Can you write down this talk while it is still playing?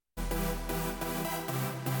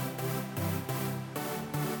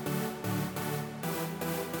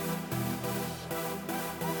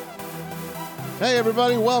Hey,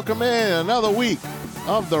 everybody, welcome in another week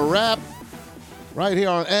of The Wrap right here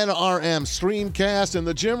on NRM Streamcast in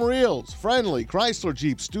the Jim Reels Friendly Chrysler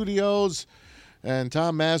Jeep Studios. And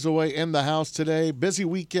Tom Mazaway in the house today. Busy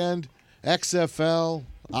weekend, XFL,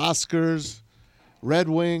 Oscars, Red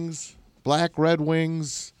Wings, Black Red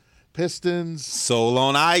Wings, Pistons. Soul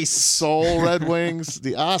on Ice. Soul Red Wings,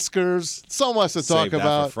 the Oscars. So much to talk Save that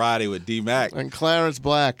about. for Friday with D-Mac. And Clarence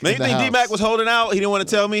Black. Man, you think D-Mac was holding out? He didn't want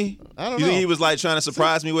to tell me? I don't You know. think he was like trying to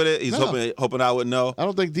surprise me with it? He's No. hoping I would know. I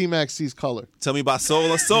don't think D-Mac sees color. Tell me about Soul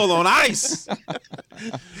on Ice.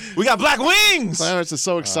 We got Black Wings. Clarence is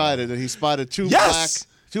so excited that he spotted two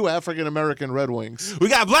African-American Red Wings. We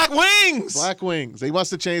got Black Wings. Black Wings. They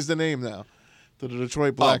must have changed the name now to the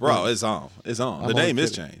Detroit Oh, Black bro, Wings. it's on. It's on. I'm The name only is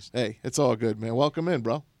kidding. changed. Hey, it's all good, man. Welcome in,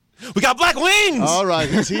 bro. We got Black Wings. All right,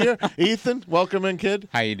 he's here. Ethan, welcome in, kid.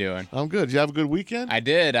 How you doing? I'm good. Did you have a good weekend? I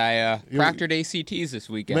did. I You- proctored ACTs this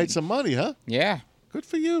weekend. Made some money, huh? Yeah. Good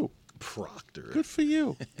for you. Proctor. Good for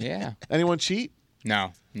you. Yeah. Anyone cheat?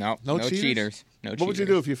 No cheaters? cheaters. No What would you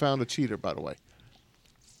do if you found a cheater, by the way?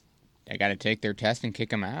 I got to take their test and kick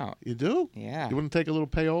them out. You do? Yeah. You wouldn't take a little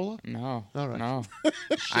payola? No. All right. No.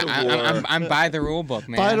 Should've I'm by the rule book,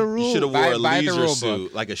 man. By the You rule. should have wore a By the leisure rule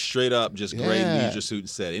suit, like a straight up, just gray Yeah. leisure suit, and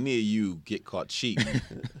said, "Any of you get caught cheating,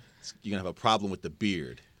 you're gonna have a problem with the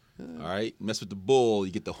beard. All right, mess with the bull,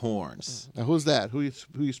 you get the horns." Now, who's that? Who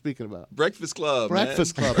you speaking about? Breakfast Club.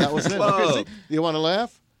 Breakfast man. Club. That was it. Club. Okay, you want to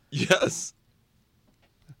laugh? Yes.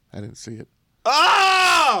 I didn't see it.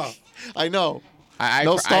 Ah! I know.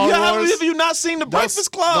 No Star Wars. Have you not seen the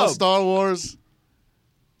Breakfast Club? No Star Wars.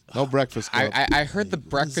 No Breakfast Club. I heard the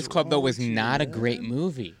Breakfast Club, though, was not a great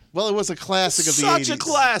movie. Well, it was a classic of the 80s. Such a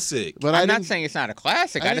classic. But I'm I not didn't, saying it's not a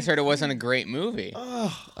classic. I just heard it wasn't a great movie.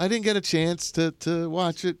 I didn't get a chance to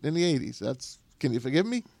watch it in the 80s. Can you forgive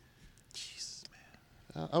me? Jesus,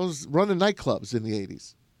 man. I was running nightclubs in the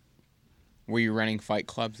 80s. Were you running fight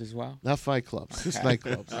clubs as well? Not fight clubs, just Okay.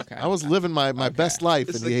 nightclubs. Okay. I was living my best life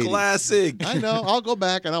It's in the a 80s. classic. I know. I'll go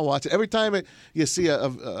back and I'll watch it. Every time you see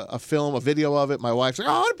a film, a video of it, my wife's like,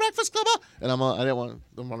 "Oh, the Breakfast Club!" And I don't want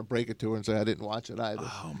to break it to her and say I didn't watch it either.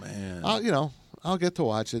 Oh man. I'll get to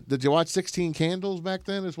watch it. Did you watch 16 Candles back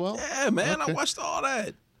then as well? Yeah, man. Okay. I watched all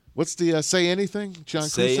that. What's the Say Anything? John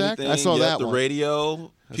Say Cusack? anything. I saw Yep, that the one.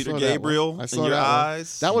 radio. I Peter saw that Gabriel one. I in saw your that one.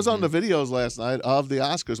 eyes. That was on the videos last night of the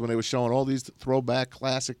Oscars when they were showing all these throwback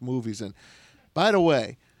classic movies. And by the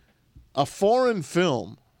way, a foreign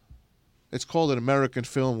film, it's called an American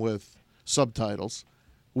film with subtitles,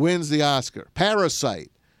 wins the Oscar.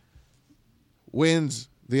 Parasite wins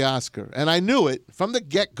the Oscar. And I knew it from the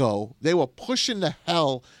get-go. They were pushing the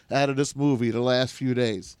hell out of this movie the last few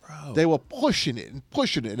days. Bro. They were pushing it,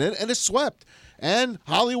 and it swept. And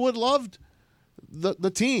Hollywood loved the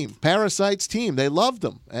team, Parasite's team. They loved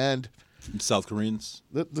them, and South Koreans.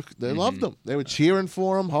 they loved them. They were cheering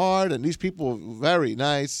for them hard, and these people were very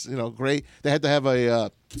nice, great. They had to have an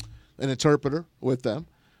interpreter with them,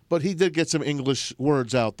 but he did get some English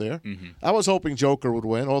words out there. I was hoping Joker would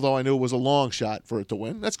win, although I knew it was a long shot for it to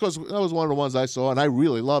win. That's because that was one of the ones I saw, and I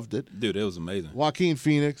really loved it. Dude, it was amazing. Joaquin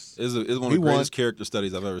Phoenix. It's one of He the greatest won. character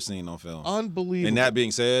studies I've ever seen on film. Unbelievable. And that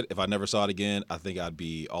being said, if I never saw it again, I think I'd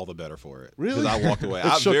be all the better for it. Really? Because I walked away. It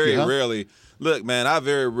I shook very you, huh? rarely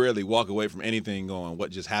walk away from anything going,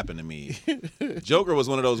 what just happened to me? Joker was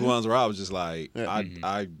one of those ones where I was just like,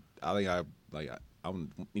 I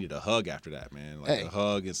needed a hug after that, man. Like Hey. a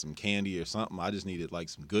hug and some candy or something. I just needed like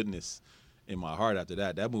some goodness in my heart after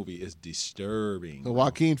that. That movie is disturbing. So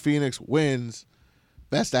Joaquin Phoenix wins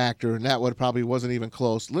Best Actor, and that one probably wasn't even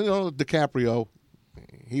close. Leonardo DiCaprio,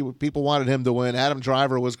 people wanted him to win. Adam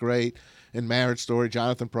Driver was great in Marriage Story.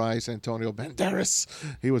 Jonathan Pryce, Antonio Banderas,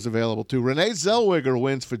 he was available too. Renee Zellweger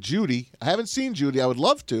wins for Judy. I haven't seen Judy. I would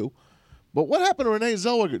love to, but what happened to Renee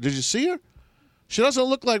Zellweger? Did you see her? She doesn't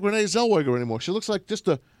look like Renee Zellweger anymore. She looks like just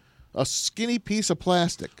a skinny piece of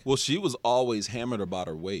plastic. Well, she was always hammered about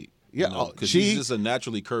her weight. Yeah, because she's just a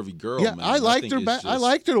naturally curvy girl. Yeah, man. I liked think her it's back. I just-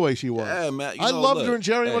 liked her the way she was. Yeah, man. I loved her in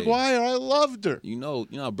Jerry hey, Maguire. I loved her. You know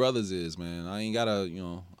how brothers is, man. I ain't gotta,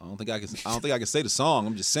 I don't think I can say the song.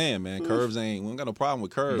 I'm just saying, man. Curves we ain't got no problem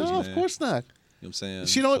with curves, No, man. of course not. You know what I'm saying?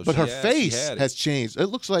 She don't, So but her she face had it. has changed. It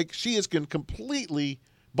looks like she is completely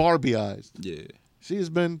Barbieized. Yeah. She has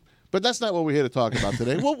been, but that's not what we're here to talk about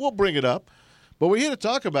today. We'll bring it up. What we're here to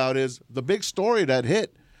talk about is the big story that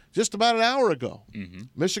hit just about an hour ago.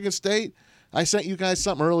 Michigan State. I sent you guys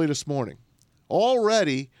something early this morning.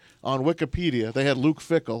 Already on Wikipedia, they had Luke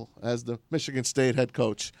Fickell as the Michigan State head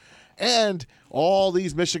coach. And all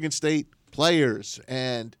these Michigan State players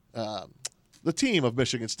and the team of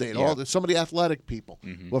Michigan State, some of the athletic people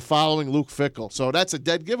were following Luke Fickell. So that's a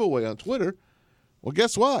dead giveaway on Twitter Well,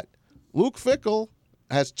 guess what? Luke Fickell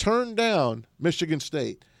has turned down Michigan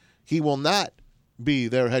State. He will not be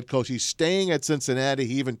their head coach. He's staying at Cincinnati.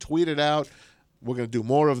 He even tweeted out, we're going to do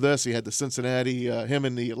more of this. He had the Cincinnati, him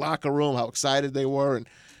in the locker room, how excited they were. And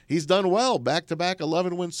he's done well, back-to-back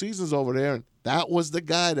 11-win seasons over there. And that was the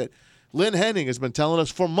guy that Lynn Henning has been telling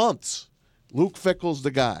us for months. Luke Fickell's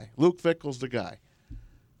the guy. Luke Fickell's the guy.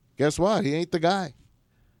 Guess what? He ain't the guy.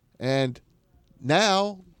 And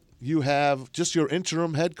now you have just your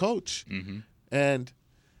interim head coach. Mm-hmm. And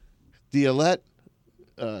Dialette,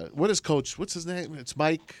 what is coach? What's his name? It's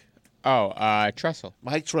Mike. Tressel.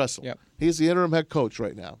 Mike Tressel. Yep. He's the interim head coach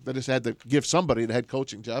right now. They just had to give somebody the head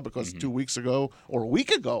coaching job because 2 weeks ago or a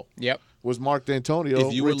week ago was Mark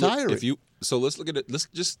D'Antonio retiring. So let's look at it.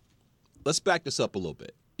 Let's back this up a little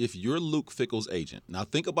bit. If you're Luke Fickell's agent, now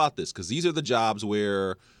think about this, because these are the jobs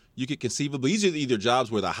where you could conceivably, these are either jobs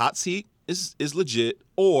where the hot seat is legit,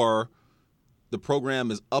 or the program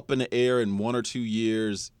is up in the air in 1 or 2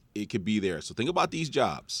 years, it could be there. So think about these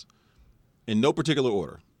jobs in no particular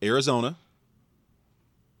order. Arizona,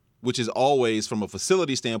 which is always, from a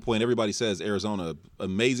facility standpoint, everybody says Arizona,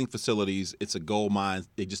 amazing facilities. It's a gold mine.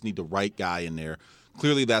 They just need the right guy in there.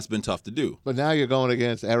 Clearly, that's been tough to do. But now you're going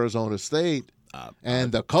against Arizona State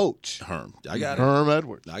and the coach. Herm. I got it. Herm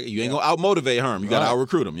Edwards. You ain't going to out-motivate Herm. You got to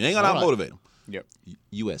out-recruit him. You ain't going to out-motivate him. Yep.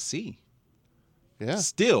 USC. Yeah.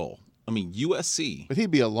 Still, USC. But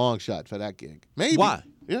he'd be a long shot for that gig. Maybe. Why?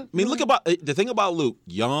 Yeah. Look about the thing about Luke.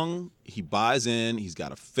 Young, he buys in. He's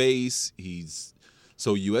got a face.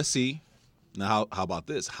 So USC. Now, how about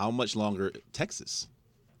this? How much longer Texas?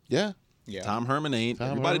 Yeah. Yeah. Tom Herman ain't.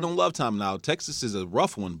 Tom Everybody Herman. don't love Tom now. Texas is a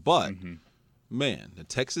rough one, but man, the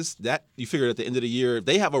Texas, that you figure at the end of the year, if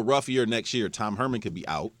they have a rough year next year, Tom Herman could be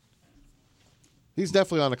out. He's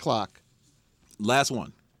definitely on the clock. Last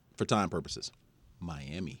one for time purposes.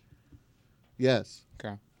 Miami. Yes.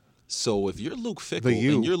 Okay. So if you're Luke Fickell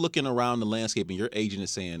and you're looking around the landscape and your agent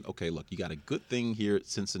is saying, okay, look, you got a good thing here at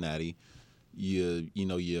Cincinnati. You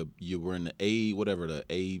were in the I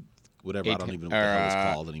don't even know what the hell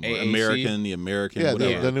it's called anymore. AAC? The American, Yeah,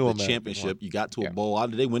 whatever. the new the American championship. one. You got to a bowl.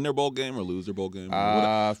 Did they win their bowl game or lose their bowl game?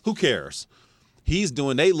 Who cares?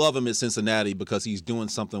 They love him at Cincinnati because he's doing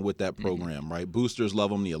something with that program, right? Boosters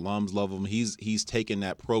love him, the alums love him. He's taking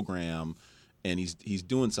that program and he's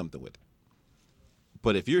doing something with it.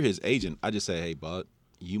 But if you're his agent, I just say, hey, bud,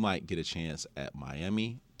 you might get a chance at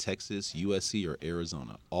Miami, Texas, USC, or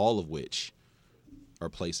Arizona, all of which are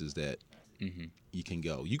places that you can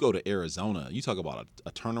go. You go to Arizona, you talk about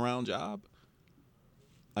a turnaround job.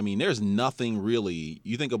 There's nothing really.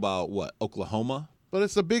 You think about what, Oklahoma? But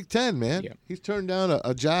it's the Big Ten, man. Yeah. He's turned down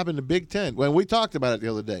a job in the Big Ten. When we talked about it the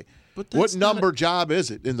other day. But What number job is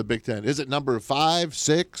it in the Big Ten? Is it number 5,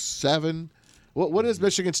 6, 7? What is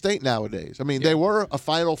Michigan State nowadays? They were a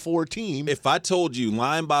Final Four team. If I told you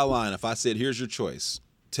line by line, if I said, here's your choice,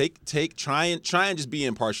 try and just be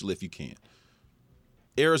impartial if you can.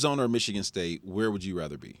 Arizona or Michigan State, where would you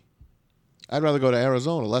rather be? I'd rather go to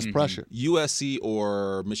Arizona, less pressure. USC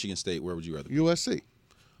or Michigan State, where would you rather be? USC.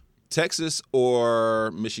 Texas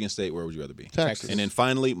or Michigan State, where would you rather be? Texas. And then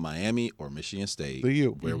finally, Miami or Michigan State. The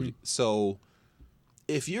U. Where would you? So,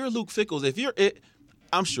 if you're Luke Fickell,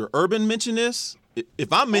 I'm sure Urban mentioned this.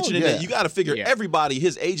 If I'm mentioning it, you got to figure everybody,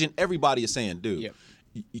 his agent, everybody is saying, dude,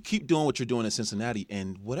 you keep doing what you're doing in Cincinnati,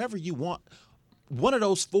 and whatever you want, one of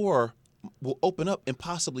those four will open up and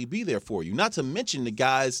possibly be there for you. Not to mention the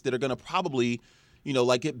guys that are going to probably,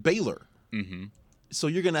 like at Baylor. Mm-hmm. So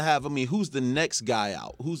you're going to have, who's the next guy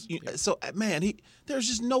out? There's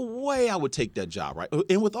just no way I would take that job, right?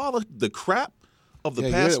 And with all of the crap of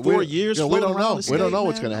the past 4 years, we don't know. State, we don't know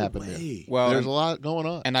what's going to happen there. Well, there's a lot going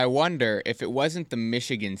on. And I wonder if it wasn't the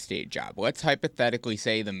Michigan State job. Let's hypothetically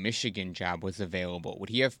say the Michigan job was available. Would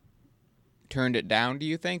he have turned it down, do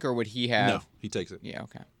you think, or would he have? No, he takes it. Yeah,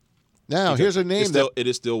 okay. Now, here's a name it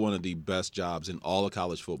is still one of the best jobs in all of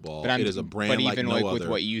college football. But it is a brand like no other. But even with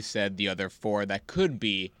what you said, the other four that could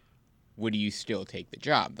be, would you still take the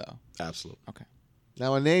job, though? Absolutely. Okay.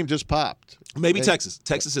 Now, a name just popped. Maybe Texas.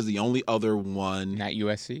 Texas is the only other one. Not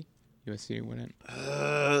USC? USC wouldn't?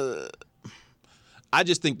 I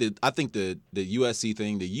think the USC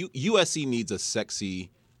thing, USC needs a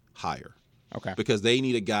sexy hire. Okay. Because they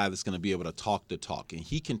need a guy that's going to be able to talk the talk. And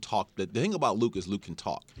he can talk. The thing about Luke is Luke can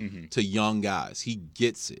talk to young guys. He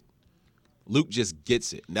gets it. Luke just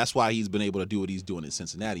gets it. And that's why he's been able to do what he's doing in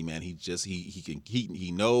Cincinnati, man. He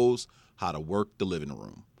knows how to work the living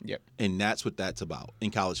room. Yep. And that's what that's about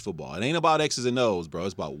in college football. It ain't about X's and O's, bro.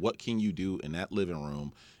 It's about what can you do in that living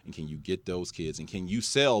room, and can you get those kids, and can you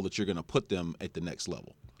sell that you're going to put them at the next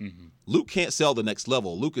level. Mm-hmm. Luke can't sell the next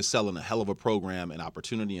level. Luke is selling a hell of a program and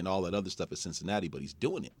opportunity and all that other stuff at Cincinnati, but he's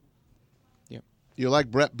doing it. Yep. You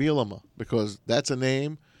like Brett Bielema because that's a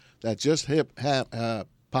name that just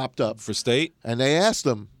popped up For State? and they asked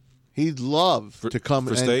him he'd love to come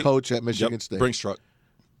and State? coach at Michigan State. Brinks truck.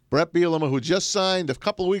 Brett Bielema, who just signed a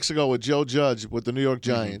couple of weeks ago with Joe Judge with the New York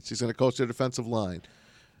Giants. He's going to coach their defensive line.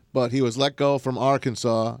 But he was let go from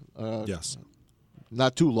Arkansas Yes.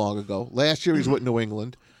 not too long ago. Last year he was with New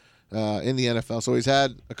England in the NFL. So he's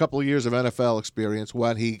had a couple of years of NFL experience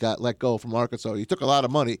when he got let go from Arkansas. He took a lot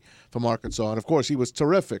of money from Arkansas. And, of course, he was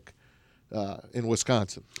terrific in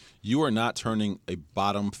Wisconsin. You are not turning a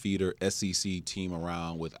bottom feeder SEC team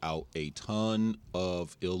around without a ton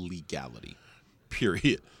of illegality,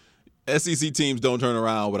 period. SEC teams don't turn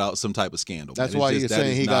around without some type of scandal. That's why you're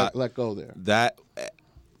saying he got let go there.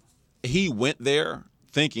 He went there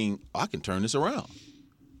thinking, I can turn this around,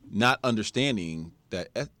 not understanding that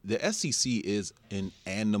the SEC is an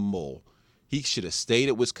animal. He should have stayed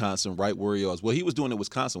at Wisconsin right where he was. What he was doing at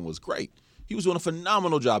Wisconsin was great. He was doing a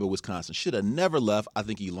phenomenal job at Wisconsin. Should have never left. I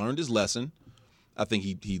think he learned his lesson. I think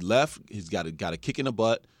he left. He's got a kick in the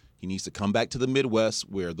butt. He needs to come back to the Midwest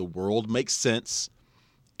where the world makes sense.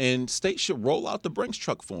 And State should roll out the Brinks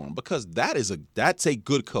truck for him because that's a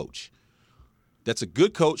good coach. That's a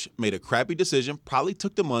good coach, made a crappy decision, probably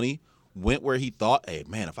took the money, went where he thought, hey,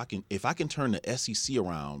 man, if I can turn the SEC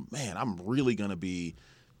around, man, I'm really going to be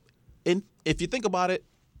 – and if you think about it,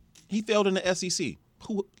 he failed in the SEC.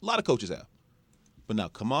 A lot of coaches have. But now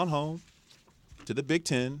come on home to the Big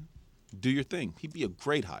Ten, do your thing. He'd be a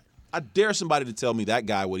great hire. I dare somebody to tell me that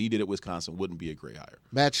guy, what he did at Wisconsin, wouldn't be a great hire.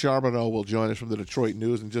 Matt Charboneau will join us from the Detroit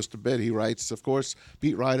News in just a bit. He writes, of course,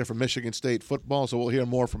 beat writer for Michigan State football, so we'll hear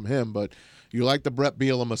more from him. But you like the Brett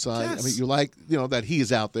Bielema side. Yes. I mean, you like that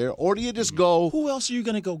he's out there. Or do you just go – Who else are you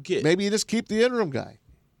going to go get? maybe you just keep the interim guy.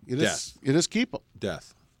 You just keep him.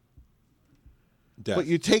 Death. But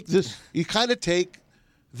you take this – you kind of take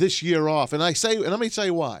this year off. And let me tell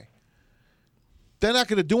you why. They're not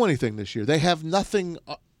going to do anything this year. They have nothing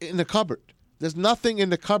in the cupboard. There's nothing in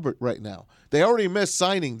the cupboard right now. They already missed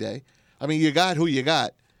signing day. I mean, you got who you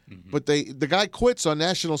got. Mm-hmm. But the guy quits on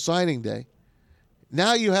National Signing Day.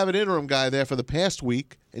 Now you have an interim guy there for the past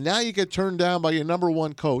week, and now you get turned down by your number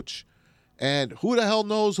one coach. And who the hell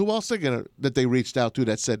knows who else that they reached out to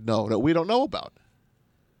that said no, that we don't know about?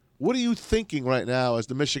 What are you thinking right now as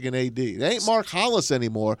the Michigan AD? It ain't Mark Hollis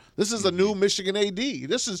anymore. This is the new Michigan AD.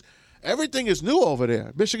 Everything is new over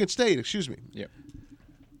there. Michigan State, excuse me. Yep.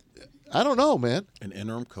 I don't know, man. An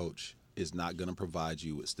interim coach is not going to provide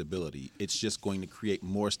you with stability. It's just going to create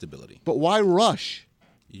more stability. But why rush?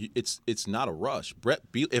 It's not a rush.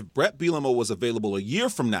 If Brett Bielema was available a year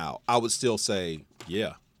from now, I would still say,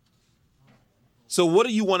 yeah. So what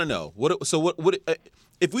do you want to know?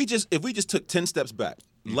 If we just took 10 steps back,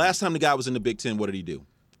 last time the guy was in the Big Ten, what did he do?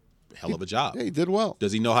 Hell of a job. Yeah, he did well.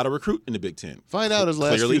 Does he know how to recruit in the Big Ten? Find out his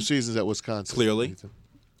last few seasons at Wisconsin. Clearly.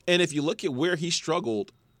 And if you look at where he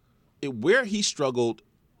struggled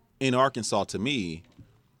in Arkansas, to me,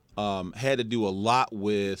 had to do a lot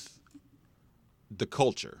with the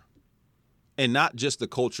culture. And not just the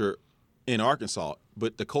culture in Arkansas,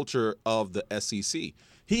 but the culture of the SEC.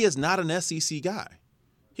 He is not an SEC guy.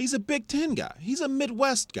 He's a Big Ten guy. He's a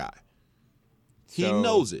Midwest guy. He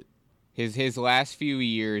knows it. His last few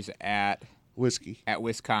years at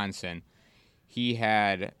Wisconsin, he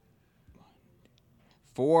had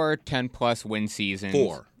 4 10-plus win seasons.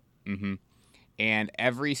 4. Mm-hmm. And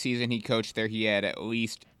every season he coached there, he had at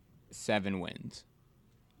least 7 wins.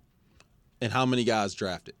 And how many guys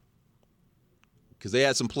drafted? Because they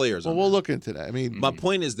had some players. Well, we'll look into that. I mean, my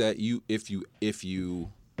point is that if you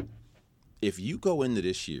go into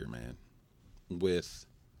this year, man, with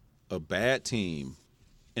a bad team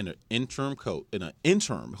and an interim coach and an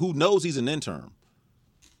intern who knows he's an intern,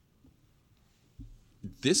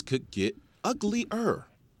 this could get uglier.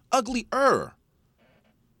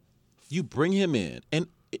 You bring him in, and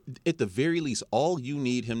at the very least, all you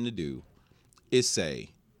need him to do is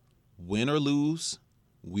say, win or lose,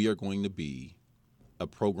 we are going to be a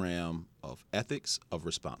program of ethics, of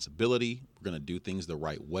responsibility. We're going to do things the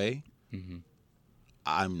right way. Mm-hmm.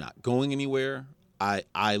 I'm not going anywhere. I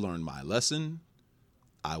learned my lesson.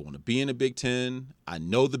 I want to be in the Big Ten. I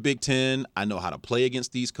know the Big Ten. I know how to play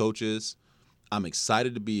against these coaches. I'm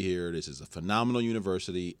excited to be here. This is a phenomenal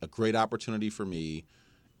university, a great opportunity for me.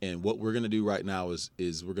 And what we're going to do right now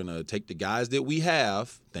is we're going to take the guys that we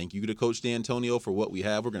have. Thank you to Coach D'Antonio for what we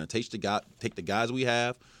have. We're going to take the guys we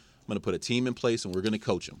have. I'm going to put a team in place, and we're going to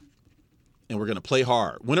coach them. And we're going to play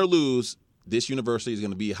hard. Win or lose, this university is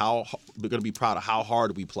going to be we're going to be proud of how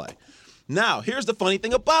hard we play. Now, here's the funny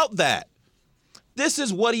thing about that. This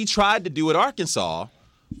is what he tried to do at Arkansas,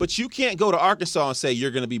 but you can't go to Arkansas and say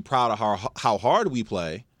you're going to be proud of how hard we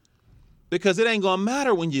play, because it ain't going to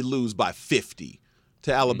matter when you lose by 50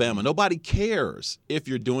 to Alabama. Mm-hmm. Nobody cares if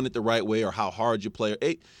you're doing it the right way or how hard you play.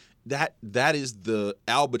 That is the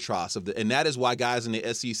albatross of and that is why guys in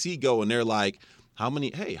the SEC go and they're like, how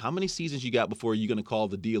many seasons you got before you're going to call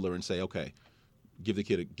the dealer and say, okay, give the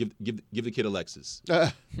kid a Lexus.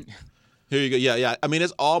 Here you go. Yeah. I mean,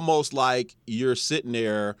 it's almost like you're sitting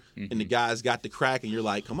there and the guy's got the crack and you're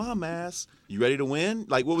like, come on, Maz, you ready to win?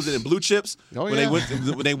 Like, what was it in Blue Chips? Oh, when they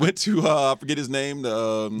went to I forget his name,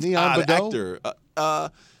 the actor.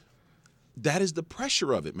 That is the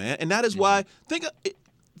pressure of it, man. And that is why think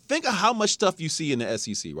of how much stuff you see in the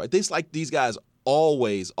SEC, right? It's like these guys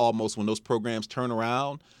always, almost when those programs turn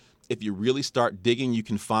around, if you really start digging, you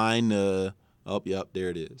can find there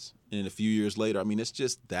it is. And a few years later, I mean, it's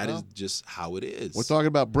just is just how it is. We're talking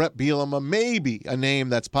about Brett Bielema, maybe a name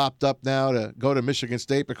that's popped up now to go to Michigan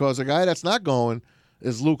State, because the guy that's not going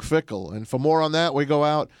is Luke Fickell. And for more on that, we go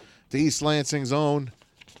out to East Lansing's own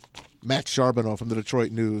Matt Charboneau from the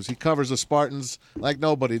Detroit News. He covers the Spartans like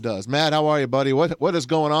nobody does. Matt, how are you, buddy? What is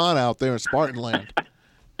going on out there in Spartan land?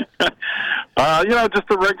 Just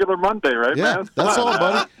a regular Monday, right, yeah, man? That's all,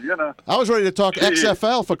 buddy. I was ready to talk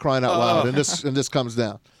XFL for crying out loud, and this comes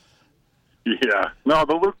down. Yeah. No,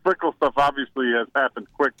 the Luke Fickell stuff obviously has happened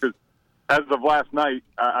quick, because as of last night,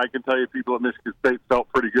 I can tell you people at Michigan State felt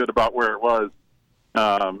pretty good about where it was,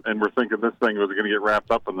 and we're thinking this thing was going to get wrapped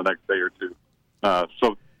up in the next day or two.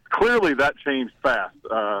 So clearly that changed fast.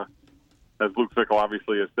 As Luke Fickell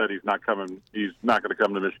obviously has said, he's not going to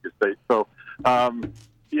come to Michigan State. So, and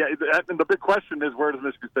the big question is, where does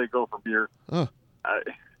Michigan State go from here?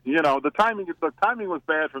 The timing was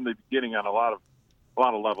bad from the beginning on a lot of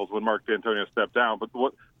levels when Mark D'Antonio stepped down. But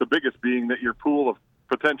the biggest being that your pool of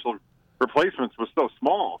potential replacements was so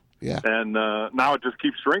small, and now it just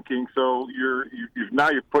keeps shrinking. So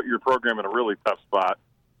you've put your program in a really tough spot.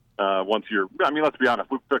 Let's be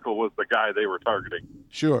honest, Luke Fickell was the guy they were targeting.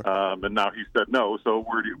 Sure. And now he said no. So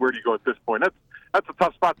where do you go at this point? That's a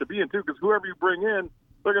tough spot to be in too, because whoever you bring in,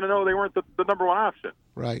 they're going to know they weren't the number one option.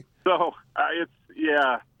 Right. So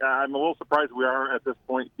I'm a little surprised we are at this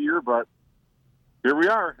point here, but here we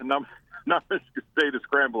are, and now Michigan State is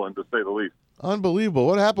scrambling, to say the least. Unbelievable.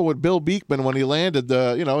 What happened with Bill Beekman when he landed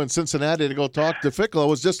in Cincinnati to go talk to Fickell? It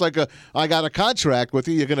was just like I got a contract with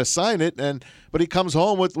you, you're going to sign it, but he comes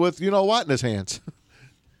home with what in his hands.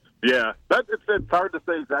 Yeah, it's hard to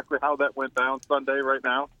say exactly how that went down Sunday right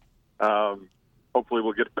now. Hopefully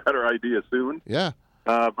we'll get a better idea soon. Yeah.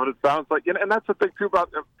 But it sounds like, and that's the thing too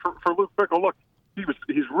about for Luke Fickell. Look,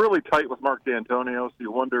 he's really tight with Mark D'Antonio, so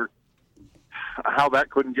you wonder how that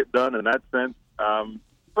couldn't get done in that sense.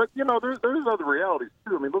 But there's other realities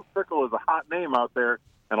too. I mean, Luke Fickell is a hot name out there,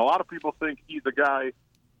 and a lot of people think he's a guy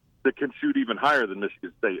that can shoot even higher than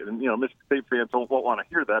Michigan State. And Michigan State fans won't want to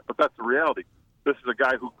hear that, but that's the reality. This is a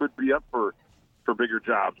guy who could be up for bigger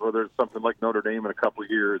jobs, whether it's something like Notre Dame in a couple of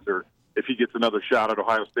years, or if he gets another shot at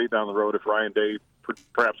Ohio State down the road, if Ryan Day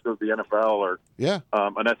perhaps goes to the NFL or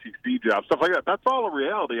an SEC job, stuff like that. That's all a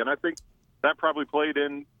reality, and I think that probably played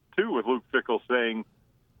in too with Luke Fickell saying,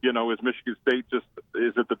 is Michigan State is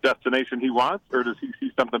it the destination he wants, or does he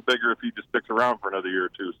see something bigger if he just sticks around for another year or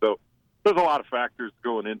two? So there's a lot of factors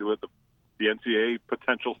going into it. The NCAA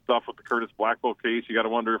potential stuff with the Curtis Blackwell case. You got to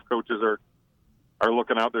wonder if coaches are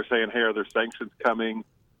looking out there saying, "Hey, are there sanctions coming?"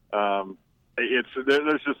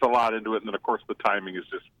 There's just a lot into it, and then of course the timing is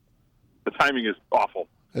awful.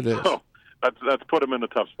 It is. So that's put him in a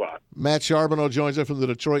tough spot. Matt Charboneau joins us from the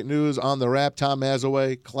Detroit News on the Wrap. Tom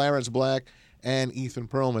Mazaway, Clarence Black, and Ethan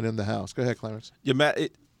Perlman in the house. Go ahead, Clarence. Yeah, Matt,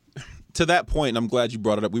 to that point, and I'm glad you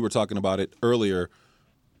brought it up. We were talking about it earlier.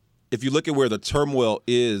 If you look at where the turmoil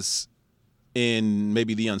is in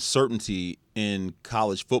maybe the uncertainty in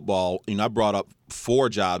college football, I brought up 4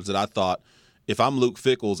 jobs that I thought, if I'm Luke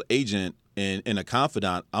Fickell's agent and a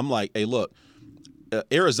confidant, I'm like, hey, look,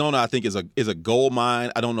 Arizona, I think, is a gold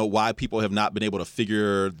mine. I don't know why people have not been able to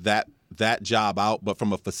figure that job out, but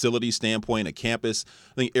from a facility standpoint, a campus,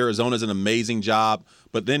 I think Arizona's an amazing job.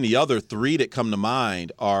 But then the other 3 that come to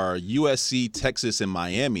mind are USC, Texas, and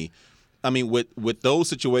Miami. I mean, with those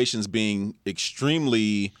situations being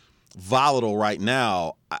extremely volatile right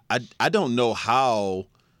now, I don't know how,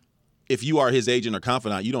 if you are his agent or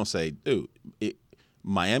confidant, you don't say, dude,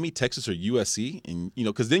 Miami, Texas, or USC, and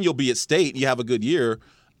because then you'll be at State, and you have a good year.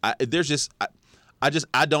 I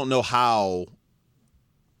don't know how.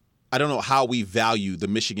 I don't know how we value the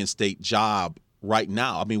Michigan State job right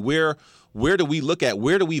now. I mean, where do we look at?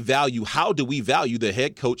 Where do we value? How do we value the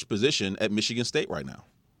head coach position at Michigan State right now?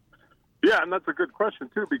 Yeah, and that's a good question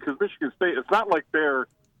too, because Michigan State, it's not like they're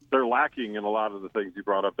lacking in a lot of the things you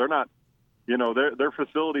brought up. They're not. Their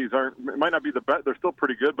facilities might not be the best. They're still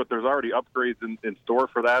pretty good, but there's already upgrades in store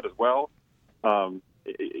for that as well.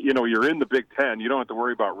 You're in the Big Ten. You don't have to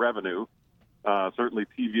worry about revenue, certainly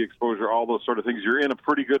TV exposure, all those sort of things. You're in a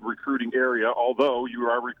pretty good recruiting area, although you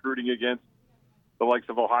are recruiting against the likes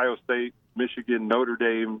of Ohio State, Michigan, Notre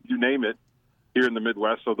Dame, you name it, here in the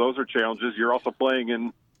Midwest. So those are challenges. You're also playing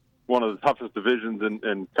in one of the toughest divisions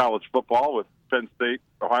in college football with Penn State,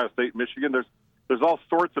 Ohio State, Michigan. There's all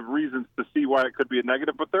sorts of reasons to see why it could be a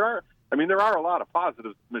negative, but there are a lot of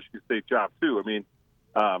positives to the Michigan State job too. I mean,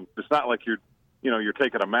 it's not like you're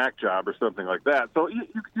taking a MAC job or something like that. So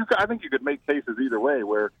I think you could make cases either way,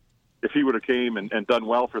 where if he would have came and done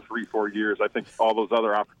well for 3-4 years, I think all those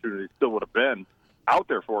other opportunities still would have been out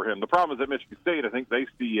there for him. The problem is at Michigan State, I think they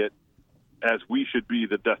see it as we should be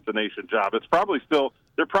the destination job. They're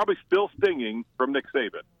probably still stinging from Nick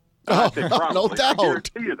Saban. No doubt. I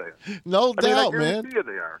guarantee you they are. No doubt, I guarantee you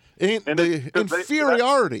they are. The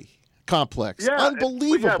inferiority complex. Yeah,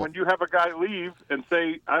 unbelievable. Yeah, when you have a guy leave and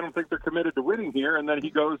say, I don't think they're committed to winning here, and then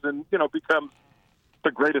he goes and becomes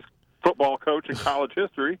the greatest football coach in college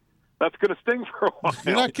history, that's going to sting for a while.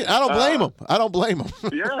 You're not kidding. I don't blame him.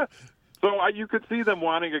 Yeah. So you could see them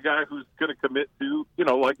wanting a guy who's going to commit to,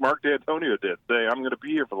 like Mark D'Antonio did, say, I'm going to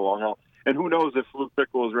be here for the long haul. And who knows if Luke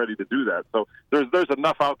Fickell is ready to do that. So there's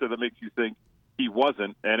enough out there that makes you think he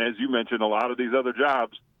wasn't. And as you mentioned, a lot of these other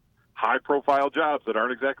jobs, high-profile jobs that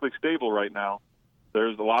aren't exactly stable right now,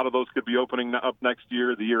 there's a lot of those could be opening up next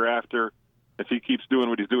year, the year after. If he keeps doing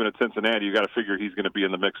what he's doing at Cincinnati, you got to figure he's going to be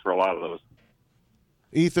in the mix for a lot of those.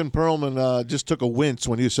 Ethan Perlman just took a wince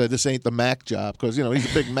when you said this ain't the MAC job, because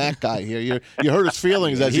he's a big MAC guy here. You hurt his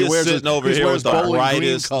feelings as he wears sitting over here with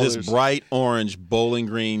this bright orange bowling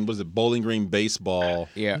green. Was it bowling green baseball?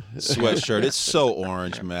 Yeah, sweatshirt. It's so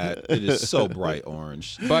orange, Matt. It is so bright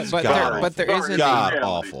orange. But there is a god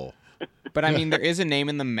awful. But I mean, there is a name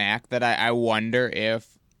in the MAC that I wonder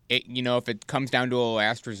if it comes down to a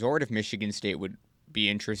last resort, if Michigan State would be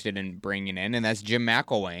interested in bringing in, and that's Jim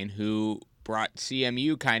McElwain, who brought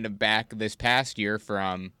CMU kind of back this past year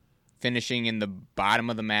from finishing in the bottom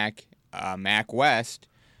of the MAC West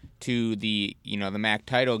to the MAC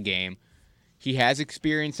title game. He has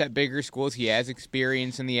experience at bigger schools. He has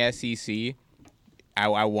experience in the SEC.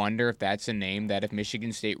 I wonder if that's a name that if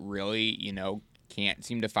Michigan State really, can't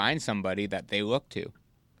seem to find somebody that they look to.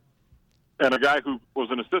 And a guy who was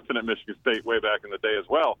an assistant at Michigan State way back in the day as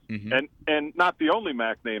well. Mm-hmm. And not the only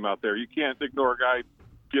MAC name out there. You can't ignore a guy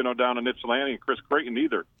down in Ypsilanti, and Chris Creighton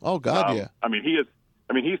either. Oh God, yeah.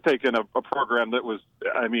 He's taken a program that was,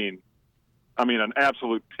 an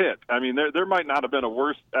absolute pit. There might not have been a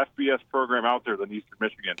worse FBS program out there than Eastern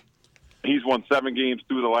Michigan. He's won 7 games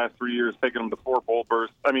through the last 3 years, taking them to 4 bowl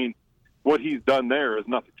bursts. What he's done there is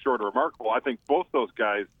nothing short of remarkable. I think both those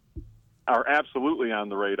guys are absolutely on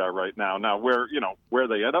the radar right now. Now, where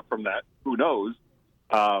they end up from that, who knows?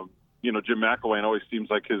 Jim McElwain always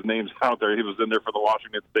seems like his name's out there. He was in there for the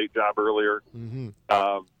Washington State job earlier. Mm-hmm.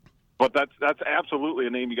 But that's absolutely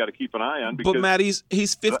a name you got to keep an eye on. Because, but Matt, he's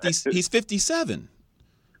 50. He's 57.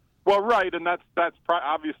 Well, right, and that's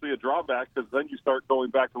obviously a drawback, because then you start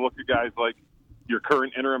going back to look at guys like your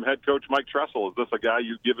current interim head coach, Mike Tressel. Is this a guy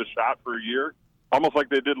you give a shot for a year? Almost like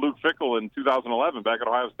they did Luke Fickell in 2011 back at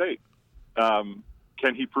Ohio State.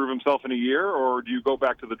 Can he prove himself in a year, or do you go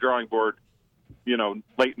back to the drawing board,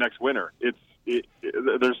 late next winter?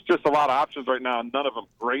 There's just a lot of options right now, and none of them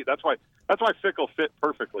great. That's why Fickell fit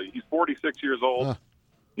perfectly. He's 46 years old,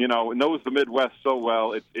 knows the Midwest so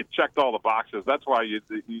well. It checked all the boxes. That's why you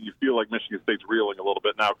feel like Michigan State's reeling a little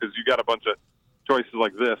bit now, because you got a bunch of choices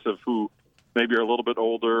like this of who maybe are a little bit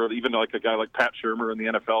older, even like a guy like Pat Shurmur in the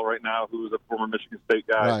NFL right now, who's a former Michigan State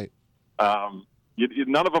guy. Right.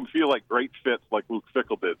 None of them feel like great fits like Luke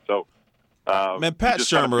Fickell did. So, man, Pat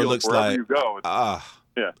Shurmur looks like you go.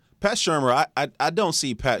 Yeah. Pat Shurmur, I don't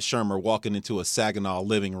see Pat Shurmur walking into a Saginaw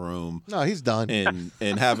living room. No, he's done.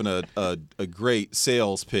 And having a great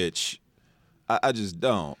sales pitch. I just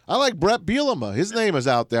don't. I like Brett Bielema. His name is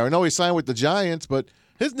out there. I know he signed with the Giants, but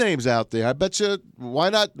his name's out there. I bet you, why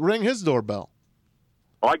not ring his doorbell?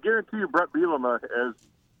 Well, I guarantee you Brett Bielema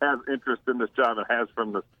has interest in this job and has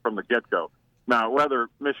from the get-go. Now, whether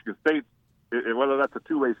Michigan State, whether that's a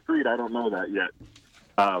two-way street, I don't know that yet.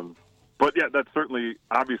 But yeah, that's certainly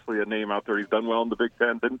obviously a name out there. He's done well in the Big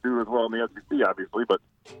Ten, didn't do as well in the SEC, obviously, but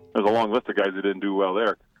there's a long list of guys who didn't do well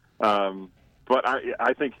there. But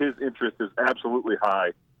I think his interest is absolutely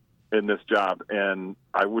high in this job, and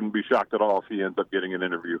I wouldn't be shocked at all if he ends up getting an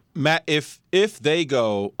interview. Matt, if they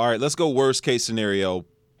go, all right, let's go worst case scenario.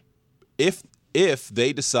 If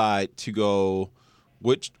they decide to go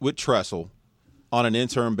with Tressel on an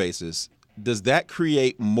interim basis, does that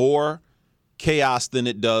create more chaos than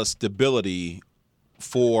it does stability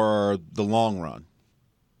for the long run?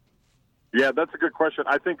 Yeah, that's a good question.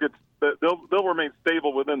 I think they'll remain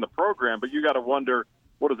stable within the program, but you got to wonder,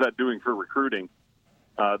 what is that doing for recruiting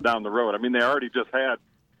down the road? I mean, they already just had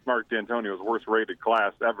Mark D'Antonio's worst rated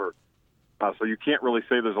class ever, so you can't really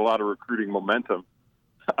say there's a lot of recruiting momentum.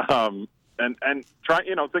 And try,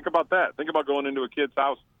 think about that. Think about going into a kid's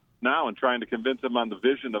house now and trying to convince him on the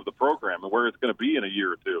vision of the program and where it's going to be in a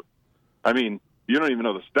year or two. I mean, you don't even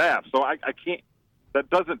know the staff, so I can't.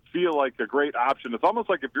 That doesn't feel like a great option. It's almost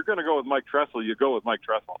like if you're going to go with Mike Tressel, you go with Mike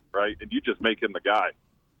Tressel, right? And you just make him the guy.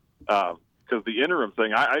 Because the interim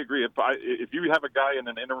thing, I agree. If you have a guy in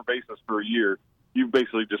an interim basis for a year, you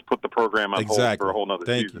basically just put the program on hold for a whole nother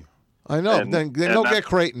season. I know. Then go get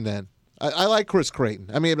Creighton then. I like Chris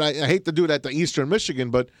Creighton. I mean, I hate to do that to Eastern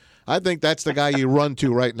Michigan, but I think that's the guy you run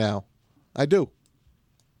to right now. I do.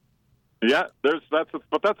 Yeah, but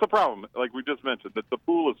that's the problem. Like we just mentioned, that the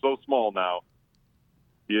pool is so small now.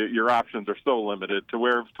 Your options are so limited to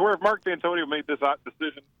where if Mark D'Antonio made this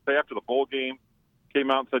decision, say after the bowl game,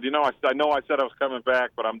 came out and said, I said I was coming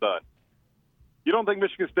back, but I'm done. You don't think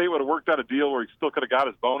Michigan State would have worked out a deal where he still could have got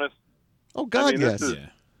his bonus? Oh, God, yes.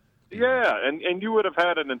 Yeah, and you would have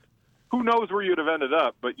had who knows where you'd have ended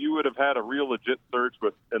up, but you would have had a real legit search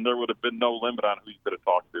and there would have been no limit on who you could have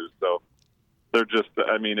talked to. So they're just,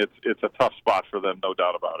 it's a tough spot for them, no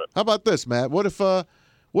doubt about it. How about this, Matt? What are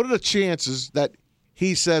the chances that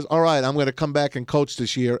he says, all right, I'm going to come back and coach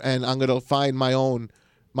this year, and I'm going to find my own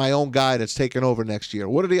guy that's taking over next year?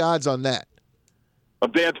 What are the odds on that?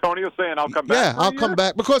 Of D'Antonio saying, I'll come back? Yeah, I'll come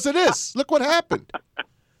back because it is. Look what happened.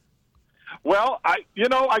 Well, I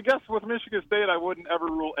guess with Michigan State, I wouldn't ever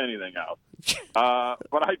rule anything out.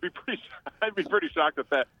 But I'd be pretty shocked at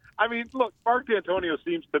that. I mean, look, Mark D'Antonio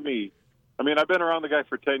seems to me, I've been around the guy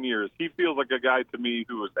for 10 years. He feels like a guy to me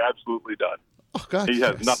who is absolutely done. Oh, God, he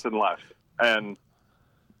has nothing left. And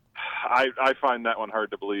I find that one hard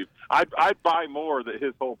to believe. I'd buy more that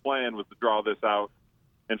his whole plan was to draw this out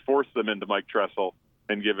and force them into Mike Tressel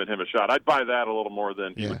and giving him a shot. I'd buy that a little more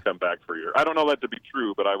than he would come back for a year. I don't know that to be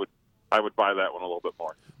true, but I would buy that one a little bit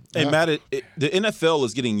more. Hey, Matt, the NFL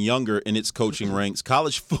is getting younger in its coaching ranks.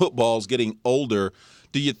 College football is getting older.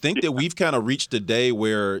 Do you think that we've kind of reached a day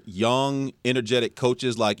where young, energetic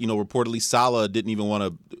coaches like, reportedly Saleh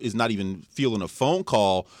is not even fielding a phone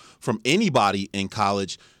call from anybody in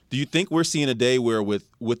college? Do you think we're seeing a day where with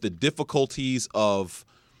the difficulties of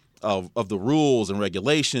the rules and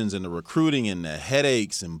regulations and the recruiting and the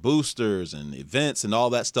headaches and boosters and events and all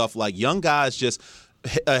that stuff, like young guys just –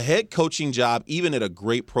 a head coaching job, even at a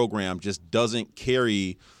great program, just doesn't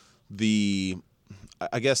carry the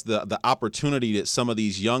opportunity that some of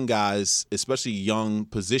these young guys, especially young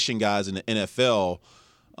position guys in the NFL,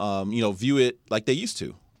 view it like they used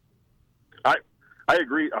to. I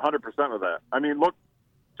agree 100% with that. I mean, look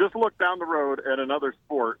down the road at another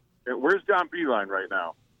sport. Where's John Beilein right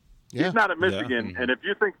now? Yeah. He's not at Michigan, and if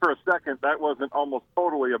you think for a second that wasn't almost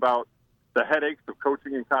totally about the headaches of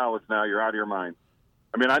coaching in college now, you're out of your mind.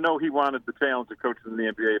 I know he wanted the challenge of coaching in the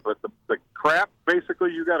NBA, but the crap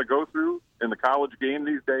basically you got to go through in the college game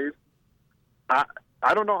these days, I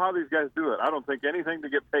don't know how these guys do it. I don't think anything to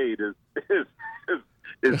get paid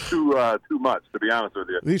is too much, to be honest with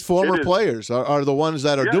you. These former players are the ones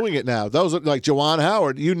that are doing it now. Those are like Juwan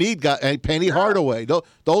Howard. You need guys, and Penny Hardaway.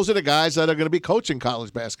 Those are the guys that are going to be coaching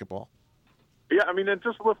college basketball. Yeah, and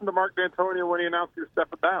just listen to Mark D'Antonio when he announced he was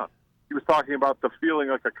stepping down. He was talking about the feeling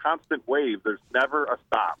like a constant wave. There's never a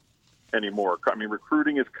stop anymore.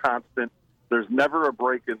 Recruiting is constant. There's never a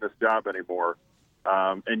break in this job anymore.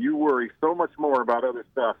 And you worry so much more about other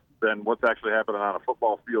stuff than what's actually happening on a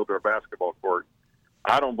football field or a basketball court.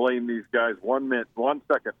 I don't blame these guys 1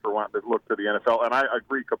 second for wanting to look to the NFL. And I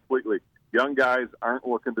agree completely. Young guys aren't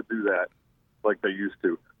looking to do that like they used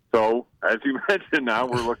to. So, as you mentioned, now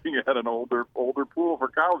we're looking at an older pool for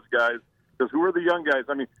college guys. Because who are the young guys?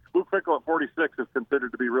 Luke Fickell at 46 is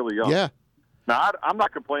considered to be really young. Yeah. Now, I'm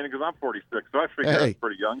not complaining because I'm 46, so I figure that's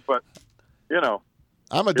pretty young. But,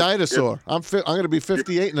 I'm a dinosaur. I'm going to be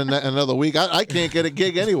 58 in another week. I can't get a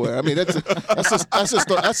gig anywhere. That's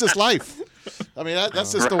just life. I mean,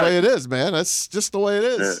 that's just the way it is, man. That's just the way it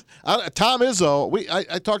is. Tom Izzo,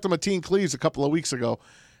 I talked to Mateen Cleaves a couple of weeks ago,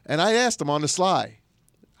 and I asked him on the sly,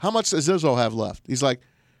 how much does Izzo have left? He's like,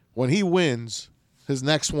 when he wins his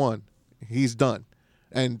next one, he's done.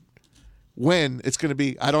 And when it's going to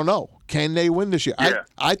be, I don't know. Can they win this year? Yeah.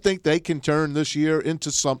 I think they can turn this year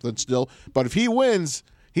into something still. But if he wins,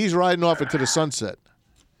 he's riding off into the sunset.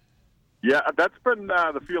 Yeah, that's been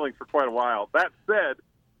the feeling for quite a while. That said,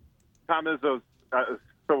 Tom Izzo's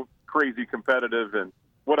so crazy competitive, and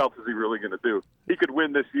what else is he really going to do? He could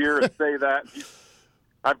win this year and say that.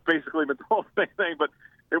 I've basically been told the same thing, but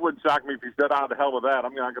it wouldn't shock me if he said, the hell with that.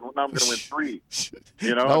 I'm going to win 3.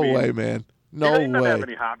 You know? No way, man. No he doesn't way. have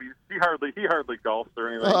any hobbies. He hardly golfs or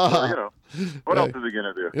anything. So, what else is he going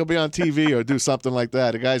to do? He'll be on TV or do something like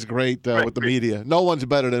that. The guy's great with the media. No one's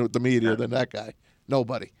better with the media than that guy.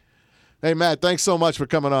 Nobody. Hey, Matt, thanks so much for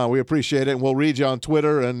coming on. We appreciate it, and we'll read you on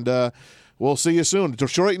Twitter, and we'll see you soon.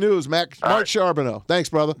 Detroit News, Matt Charboneau. Thanks,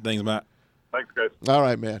 brother. Thanks, Matt. Thanks, guys. All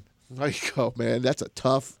right, man. There you go, man. That's a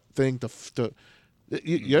tough thing to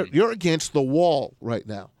you're against the wall right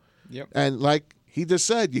now. Yep. And like he just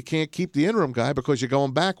said, you can't keep the interim guy because you're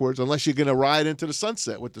going backwards unless you're going to ride into the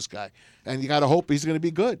sunset with this guy. And you got to hope he's going to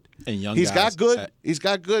be good. And he's got good.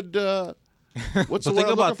 What's the word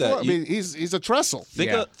I'm looking for? I mean, he's a trestle.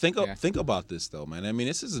 Think about this though, man. I mean,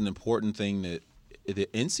 this is an important thing that the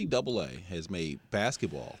NCAA has made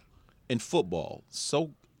basketball and football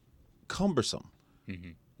so cumbersome.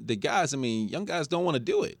 Mm-hmm. The guys, young guys don't want to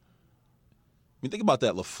do it. I mean, think about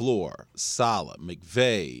that. LaFleur, Sala,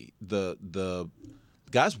 McVay, the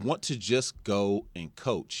guys want to just go and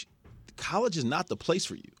coach. College is not the place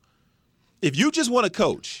for you. If you just want to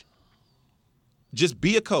coach, just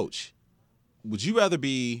be a coach. Would you rather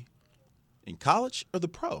be in college or the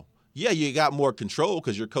pro? Yeah, you got more control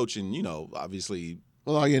because you're coaching, obviously.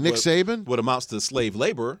 Well, are you Nick Saban? What amounts to slave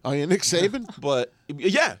labor. Are you Nick Saban? But,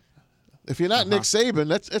 yeah. If you're not Nick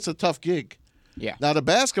Saban, it's a tough gig. Yeah. Now, the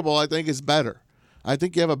basketball, I think, is better. I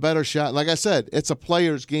think you have a better shot. Like I said, it's a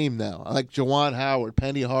player's game now. I like Juwan Howard,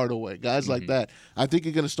 Penny Hardaway, guys like that. I think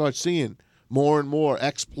you're going to start seeing more and more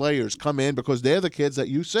ex-players come in because they're the kids that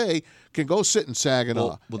you say can go sit in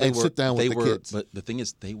Saginaw and sit down with the kids. But the thing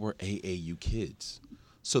is, they were AAU kids,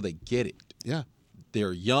 so they get it. Yeah.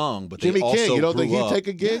 They're young, but Jimmy they also King, you don't think grew he'd up. take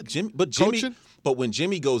a gig? Yeah, but when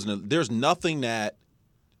Jimmy goes in, there's nothing that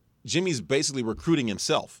Jimmy's basically recruiting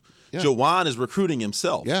himself. Yeah. Jawan is recruiting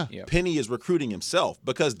himself. Yeah. Yep. Penny is recruiting himself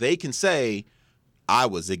because they can say, I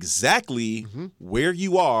was exactly where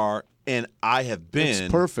you are and I have been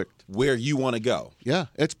perfect where you want to go. Yeah,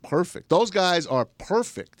 it's perfect. Those guys are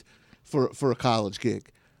perfect for a college gig.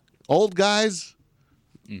 Old guys,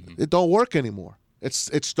 it don't work anymore. It's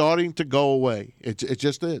starting to go away. It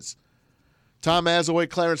just is. Tom Azaway,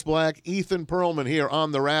 Clarence Black, Ethan Perlman here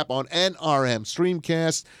on The Wrap on NRM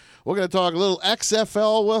Streamcast. We're going to talk a little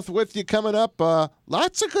XFL with you coming up.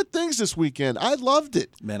 Lots of good things this weekend. I loved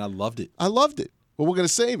it. Man, I loved it. But we're going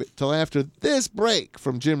to save it till after this break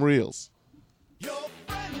from Jim Reels.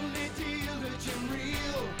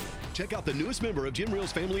 Check out the newest member of Jim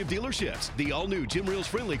Reel's family of dealerships, the all-new Jim Reel's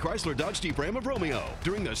friendly Chrysler Dodge Jeep Ram of Romeo.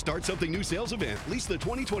 During the Start Something New sales event, lease the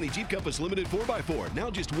 2020 Jeep Compass Limited 4x4, now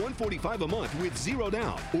just $145 a month with $0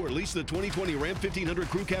 down. Or lease the 2020 Ram 1500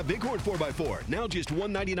 Crew Cab Bighorn 4x4, now just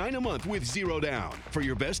 $199 a month with $0 down. For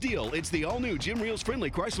your best deal, it's the all-new Jim Reel's friendly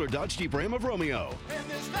Chrysler Dodge Jeep Ram of Romeo. And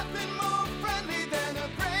there's nothing more friendly than a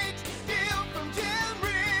great deal from Jim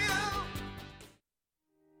Reel.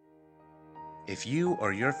 If you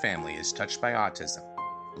or your family is touched by autism,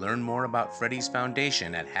 learn more about Freddy's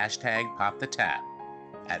Foundation at #PopTheTap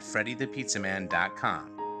at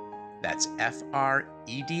freddythepizzaman.com. That's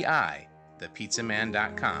FREDI,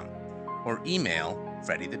 thepizzaman.com. Or email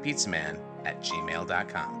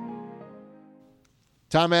freddythepizzaman@gmail.com.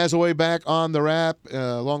 Tom Azaway back on The Wrap,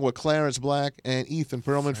 along with Clarence Black and Ethan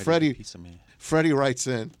Perlman. Freddie writes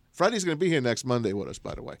in. Freddie's going to be here next Monday with us,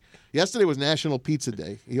 by the way. Yesterday was National Pizza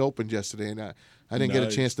Day. He opened yesterday, and I didn't get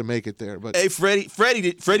a chance to make it there. But hey, Freddie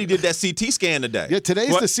did that CT scan today. Yeah, today's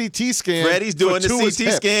the CT scan. Freddie's doing the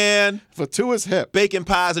CT scan. For Tua's hip. Baking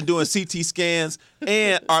pies and doing CT scans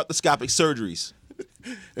and arthroscopic surgeries.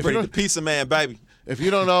 Freddie the pizza man, baby. If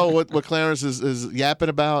you don't know what Clarence is yapping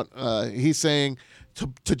about, he's saying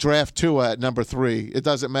to draft Tua at number 3. It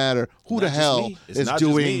doesn't matter who the hell is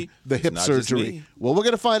doing the hip surgery. Well, we're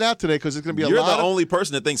going to find out today because it's going to be You're the only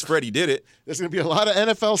person that thinks Freddie did it. There's going to be a lot of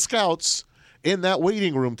NFL scouts in that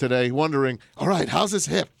waiting room today wondering, all right, how's his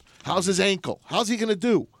hip? How's his ankle? How's he going to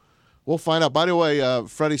do? We'll find out. By the way,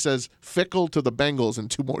 Freddie says Fickell to the Bengals in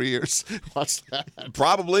 2 more years. Watch that.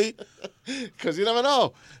 Probably. Because you never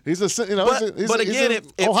know. He's a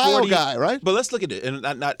Ohio 40, guy, right? But let's look at it, and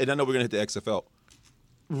I know we're gonna hit the XFL.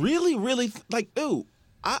 Really, like, dude,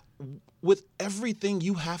 with everything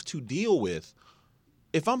you have to deal with,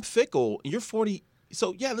 if I'm Fickell, you're 40.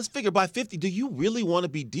 So yeah, let's figure by 50. Do you really want to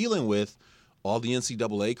be dealing with all the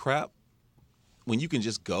NCAA crap when you can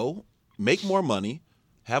just go make more money,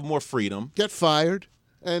 have more freedom, get fired,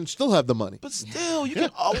 and still have the money? But still, you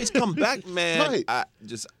can always come back, man.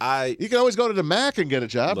 Right. You can always go to the MAC and get a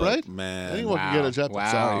job, right? Man, anyone can get a job.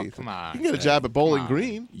 Wow. Sorry, come on. You can get a job at Bowling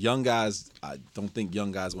Green. Young guys, I don't think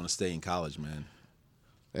young guys want to stay in college, man.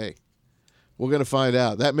 Hey, we're going to find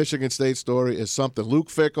out. That Michigan State story is something. Luke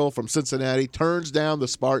Fickell from Cincinnati turns down the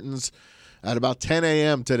Spartans at about 10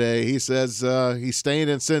 a.m. today. He says he's staying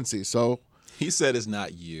in Cincy. So he said it's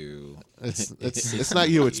not you. It's not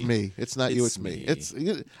you. It's me. It's not you. It's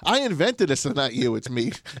me. I invented it's not you. It's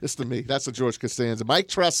me. It's the me. That's the George Costanza. Mike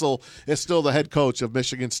Tressel is still the head coach of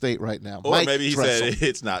Michigan State right now. Or Mike maybe he Tressel. said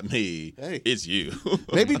it's not me. Hey. It's you.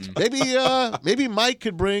 maybe Mike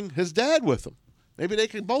could bring his dad with him. Maybe they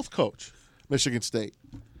could both coach Michigan State.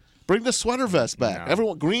 Bring the sweater vest back. No.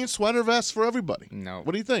 Everyone, green sweater vest for everybody. No.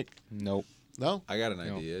 What do you think? Nope. No? I got an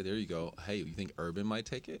idea. There you go. Hey, you think Urban might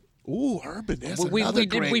take it? Ooh, Urban. That's We another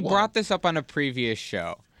great we one. brought this up on a previous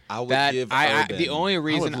show. I would give Urban. The only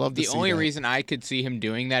reason love to see that. reason I could see him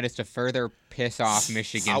doing that is to further piss off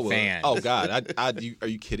Michigan fans. Oh God, are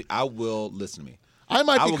you kidding? I will listen to me. I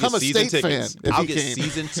might will become get a season State tickets. fan if I'll he get came.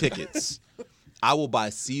 season tickets. I will buy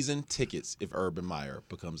season tickets if Urban Meyer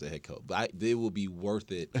becomes a head coach. But they will be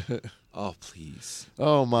worth it. Oh, please.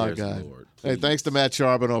 Oh, my There's the God. Lord, Hey, thanks to Matt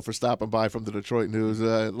Charboneau for stopping by from the Detroit News.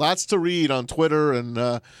 Lots to read on Twitter, and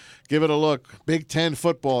give it a look. Big Ten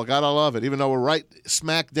football. Gotta love it, even though we're right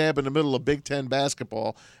smack dab in the middle of Big Ten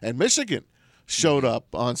basketball. And Michigan showed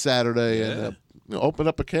up on Saturday and opened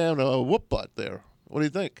up a can of whoop butt there. What do you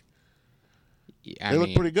think? I They look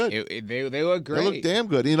mean, pretty good. They look great. They look damn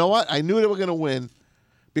good. You know what? I knew they were going to win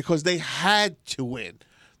because they had to win.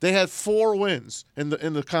 They had 4 wins in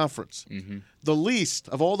the conference, the least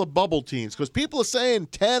of all the bubble teams. Because people are saying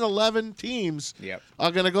 10, 11 teams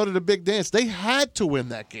are going to go to the big dance. They had to win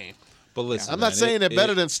that game. But listen, I'm not saying they're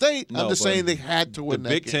better than State. I'm just saying they had to win that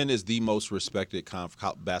game. The Big Ten is the most respected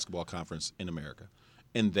basketball conference in America,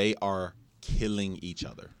 and they are killing each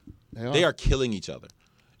other. They are killing each other.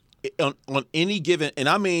 On any given, and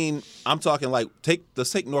I mean, I'm talking like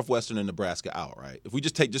let's take Northwestern and Nebraska out, right? If we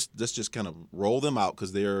let's just kind of roll them out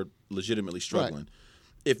because they're legitimately struggling. Right.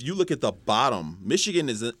 If you look at the bottom, Michigan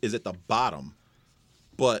is at the bottom,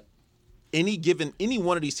 but any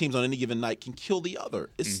one of these teams on any given night can kill the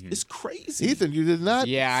other. It's crazy. Ethan, you did not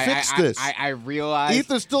fix this. I realize.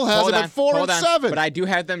 Ethan still has them at 4 and 7. But I do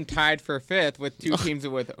have them tied for 5th with 2 teams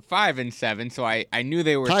with 5 and 7, so I knew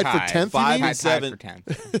they were tied. Tied for 10th, 5 you mean? and 7. Tied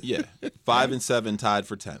for 10th. Yeah, 5 and 7 tied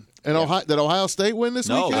for 10. And did Ohio State win this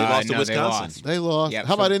No, weekend? they lost to no, Wisconsin. They lost. Yep,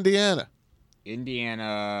 How about Indiana?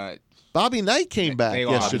 Indiana. Bobby Knight came back They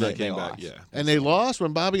lost. yesterday. They lost. Yeah. And they lost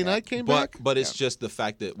when Bobby Knight came back? But it's just the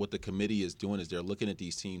fact that what the committee is doing is they're looking at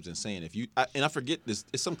these teams and saying I forget this,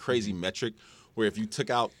 it's some crazy metric where if you took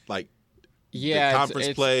out like the conference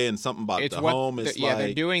play and something about the home,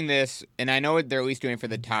 they're doing this, and I know they're at least doing it for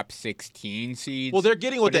the top 16 seeds. Well, they're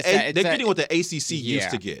getting what the ACC used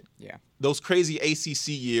to get. Yeah. Those crazy ACC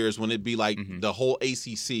years when it'd be like the whole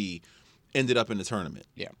ACC ended up in the tournament.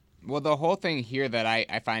 Yeah. Well, the whole thing here that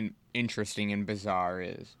I find interesting and bizarre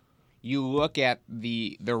is you look at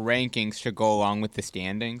the rankings to go along with the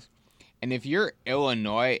standings, and if you're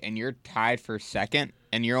Illinois and you're tied for 2nd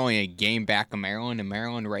and you're only a game back of Maryland, and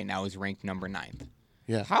Maryland right now is ranked number 9th.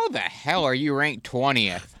 Yeah. How the hell are you ranked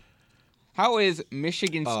 20th? How is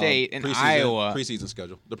Michigan State and Iowa preseason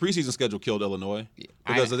schedule? The preseason schedule killed Illinois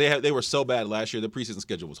because they were so bad last year. The preseason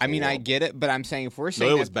schedule was horrible. I mean, I get it, but I'm saying if we're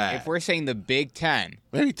saying bad. If we're saying the Big Ten,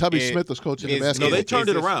 Maybe Tubby Smith was coaching the basketball. No, they turned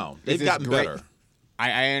it around. They've gotten better.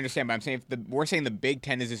 I understand, but I'm saying we're saying the Big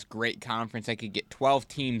Ten is this great conference that could get 12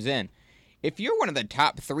 teams in. If you're one of the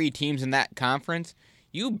top 3 teams in that conference,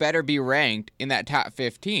 you better be ranked in that top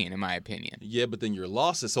 15, in my opinion. Yeah, but then your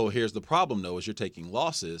losses. So here's the problem, though, is you're taking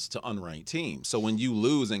losses to unranked teams. So when you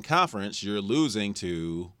lose in conference, you're losing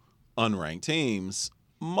to unranked teams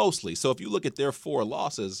mostly. So if you look at their 4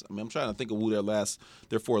 losses, I mean, I'm trying to think of who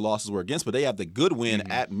their 4 losses were against, but they have the good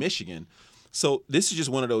win at Michigan. So this is just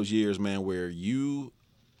one of those years, man, where you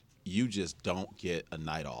just don't get a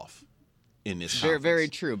night off. in this Very, conference. very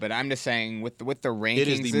true. But I'm just saying with the rankings It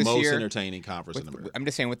is the this most year, entertaining conference in America. I'm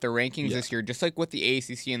just saying with the rankings this year, just like with the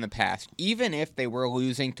ACC in the past, even if they were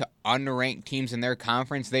losing to unranked teams in their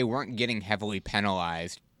conference, they weren't getting heavily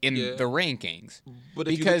penalized in the rankings But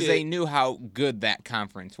if you because look at- they knew how good that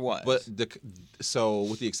conference was. But so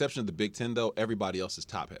with the exception of the Big Ten, though, everybody else is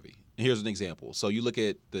top heavy. And here's an example. So you look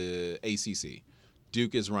at the ACC,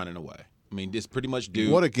 Duke is running away. I mean, it's pretty much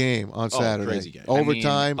Duke. What a game on Saturday. Crazy game.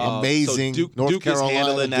 Overtime, amazing. So North Duke Carolina, is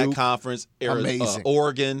handling that Duke, conference. Amazing.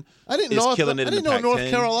 Oregon I didn't is know. killing it I in didn't the know Pac-10. North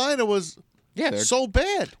Carolina was so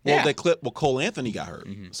bad. Well, Yeah. Cole Anthony got hurt.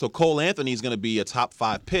 So Cole Anthony's going to be a top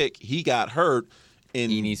 5 pick. He got hurt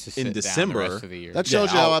he needs to sit in down December. the rest of the year. That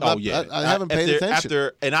shows you how I haven't paid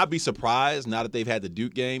attention. And I'd be surprised now that they've had the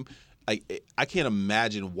Duke game. I can't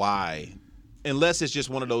imagine why, unless it's just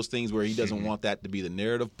one of those things where he doesn't want that to be the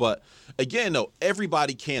narrative. But again, though,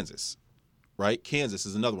 everybody Kansas, right? Kansas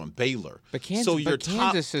is another one. Baylor. But Kansas, so your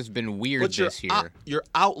Kansas has been weird but this year. Your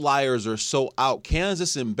outliers are so out.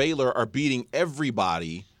 Kansas and Baylor are beating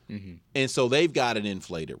everybody. And so they've got an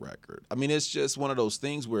inflated record. I mean, it's just one of those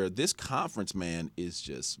things where this conference, man, is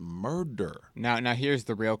just murder. Now here's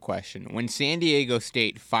the real question. When San Diego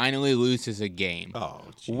State finally loses a game,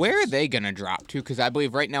 Jesus. where are they going to drop to? Because I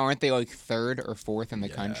believe right now, aren't they like 3rd or 4th in the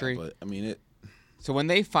country? But, I mean, So when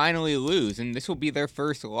they finally lose, and this will be their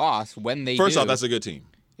first loss when they first do. off, that's a good team.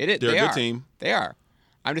 They're a good team. They are.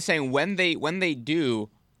 I'm just saying when they do,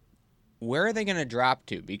 where are they going to drop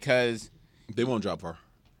to? Because They won't drop far.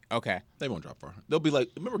 okay, They won't drop far. They'll be like,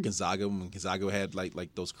 remember Gonzaga when Gonzaga had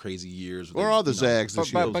like those crazy years? Where are the Zags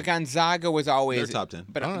this year? but Gonzaga was always They're top 10.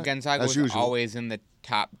 But All right. Gonzaga As was usual. always in the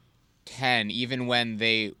top 10, even when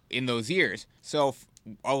they in those years. So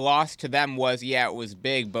a loss to them was it was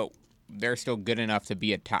big, but they're still good enough to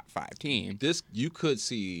be a top 5 team. This you could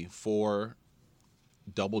see 4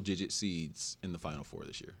 double-digit seeds in the Final Four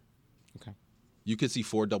this year. Okay. You could see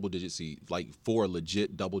 4 double-digit seeds, like 4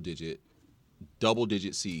 legit double-digit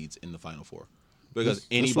seeds in the Final Four, because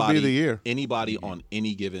this will be the year. anybody on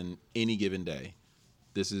any given day,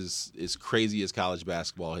 this is as crazy as college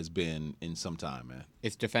basketball has been in some time, man.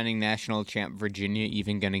 Is defending national champ Virginia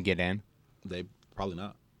even going to get in? They probably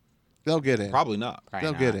not. They'll get in. Probably not. Probably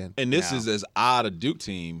They'll get in. And this is as odd a Duke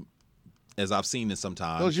team as I've seen in some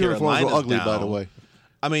time. Those uniforms were Carolina's ugly, by the down. way.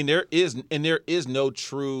 I mean, there is no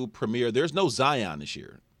true premier. There's no Zion this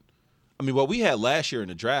year. I mean, what we had last year in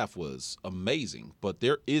the draft was amazing, but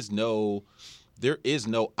there is no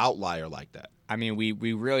outlier like that. I mean, we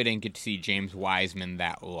really didn't get to see James Wiseman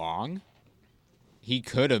that long. He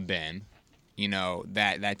could have been,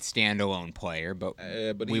 that standalone player, but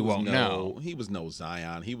But we won't know. He was no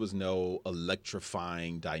Zion. He was no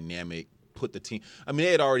electrifying, dynamic. Put the team. I mean,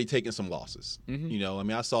 they had already taken some losses. I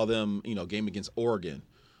mean, I saw them. Game against Oregon,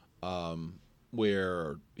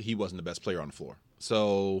 where he wasn't the best player on the floor.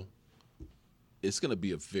 So it's going to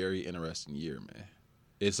be a very interesting year, man.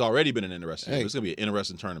 It's already been an interesting year. It's going to be an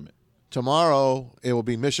interesting tournament. Tomorrow it will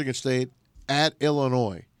be Michigan State at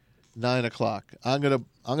Illinois, 9:00. I'm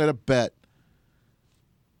gonna bet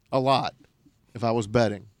a lot. If I was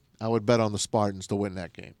betting, I would bet on the Spartans to win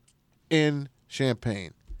that game in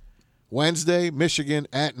Champaign. Wednesday, Michigan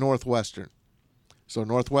at Northwestern. So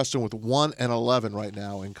Northwestern with 1-11 right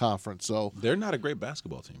now in conference. So They're not a great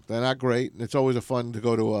basketball team. they're not great. It's always a fun to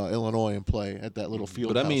go to Illinois and play at that little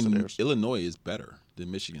field. But I mean, of theirs. Illinois is better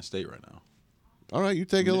than Michigan State right now. All right, you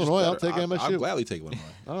take Illinois. I'll take MSU. I'll gladly take Illinois.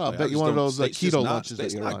 I'll bet you one of those keto lunches that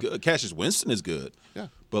State's you're not on. good. Cassius Winston is good. Yeah.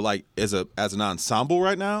 But like as an ensemble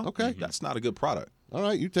right now, Okay. that's not a good product. All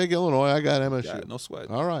right, you take Illinois. I got MSU. Yeah, no sweat.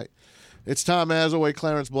 All right. It's Tom Mazaway,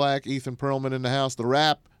 Clarence Black, Ethan Perlman in the house. The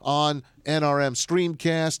Wrap on NRM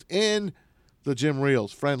Streamcast in the Jim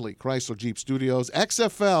Reels friendly Chrysler Jeep Studios.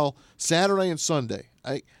 XFL Saturday and Sunday.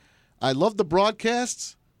 I love the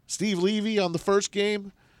broadcasts. Steve Levy on the first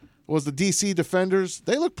game was the DC Defenders.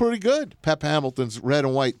 They look pretty good. Pep Hamilton's red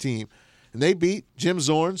and white team. And they beat Jim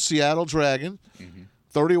Zorn's Seattle Dragon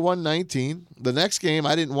 31-19. The next game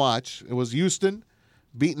I didn't watch. It was Houston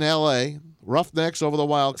beating L.A. Roughnecks over the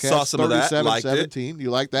Wildcats, Saw some of that, liked it. 37-17. You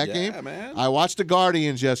like that game? Yeah, man. I watched the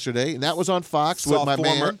Guardians yesterday, and that was on Fox Saw with my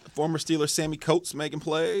man, former Steeler Sammy Coates making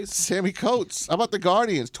plays. Sammy Coates. How about the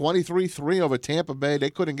Guardians? 23-3 over Tampa Bay. They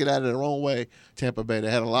couldn't get out of their own way, Tampa Bay. They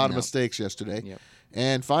had a lot of mistakes yesterday. Yep.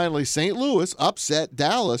 And finally, St. Louis upset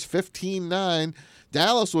Dallas 15-9.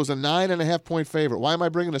 Dallas was a 9.5-point favorite. Why am I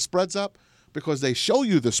bringing the spreads up? Because they show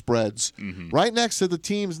you the spreads right next to the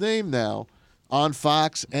team's name now on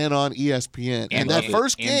Fox and on ESPN. And that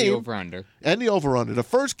first game. And the over-under. And the over-under. The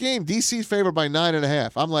first game, DC's favored by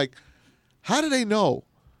 9.5. I'm like, how do they know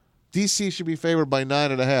DC should be favored by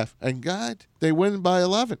 9.5. And God, they win by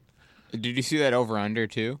 11. Did you see that over under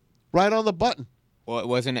too? Right on the button. Well, it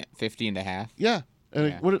wasn't at 50.5. Yeah. And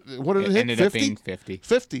Yeah. what did it hit? Ended 50? up being 50.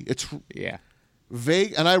 50. It's Yeah.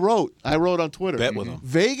 vague. And I wrote on Twitter. Bet with them.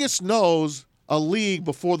 Vegas knows a league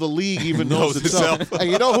before the league even knows itself. And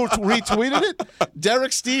you know who retweeted it?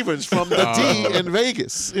 Derek Stevens from the D in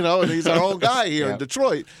Vegas. And he's our own guy here in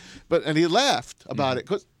Detroit. And he laughed about it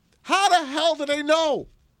because how the hell do they know?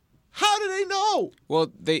 How do they know? Well,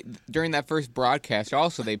 they during that first broadcast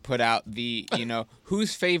also they put out the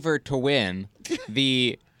who's favored to win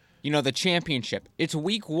the championship. It's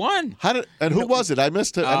week 1. Who was it? I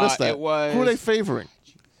missed it. I missed that. It was, who are they favoring?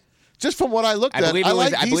 Just from what I looked at, I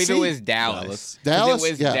believe it was Dallas. Dallas,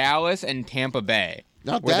 It was Dallas and Tampa Bay.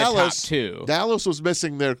 Now were Dallas, the top 2. Dallas was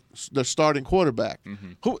missing their starting quarterback.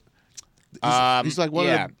 Who? He's like one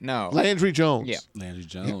of them. Landry Jones. Yeah. Landry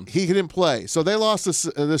Jones. He didn't play, so they lost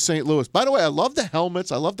to St. Louis. By the way, I love the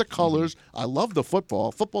helmets. I love the colors. I love the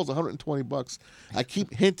football. Football's $120. I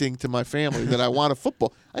keep hinting to my family that I want a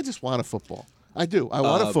football. I just want a football. I do. I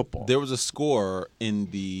want a football. There was a score in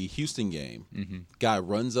the Houston game. Guy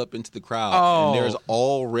runs up into the crowd, and there's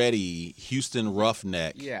already Houston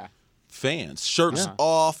Roughneck fans. Shirts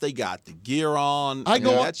off. They got the gear on. I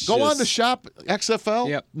go on the shop XFL.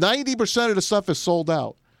 Yep. 90% of the stuff is sold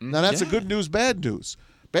out. Now that's a good news, bad news.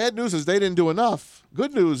 Bad news is they didn't do enough.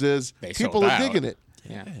 Good news is people are digging it.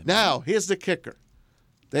 Yeah. Now here's the kicker: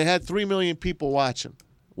 they had 3 million people watching,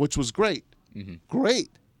 which was great. Great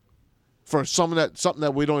for something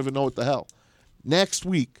that we don't even know what the hell. Next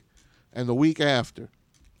week and the week after,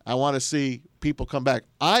 I want to see people come back.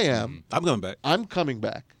 I'm coming back. I'm coming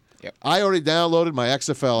back. Yep. I already downloaded my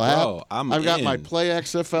XFL app. Bro, I've got my Play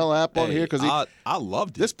XFL app on here because I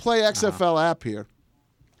loved it. this Play XFL app here.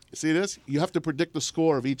 See this? You have to predict the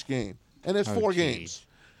score of each game, and it's 4 games.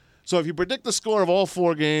 So if you predict the score of all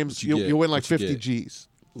 4 games, you win like 50 G's.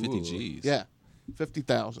 50 G's. Yeah,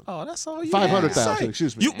 50,000. Oh, that's all you 500,000.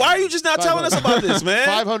 Excuse me. Why are you just not telling us about this, man?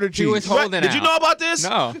 500 G's. He was holding Did you know about this?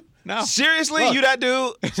 No. Seriously, Look. you that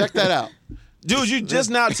dude? Check that out. Dude, you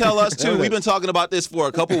just now tell us, too. We've been talking about this for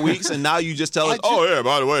a couple weeks, and now you just tell us,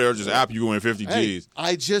 by the way, there's this app you win 50 G's.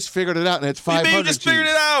 I just figured it out, and it's What 500 do you mean you just G's. figured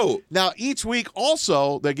it out? Now, each week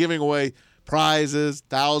also, they're giving away prizes,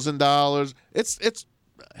 $1,000. It's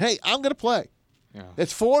hey, I'm going to play. Yeah.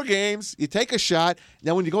 It's 4 games. You take a shot.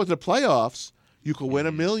 Now, when you go to the playoffs, you could win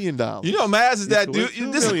 $1 million. You know, Maz is that dude.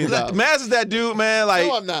 $2 million. Maz is that dude, man. Like,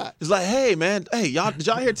 No, I'm not. It's like, hey, man, y'all, did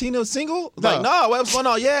y'all hear Tina's single? It's No. like, no, what's going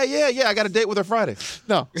on? Yeah, I got a date with her Friday.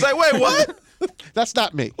 No, It's like, wait, what? that's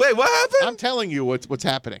not me. Wait, what happened? I'm telling you what's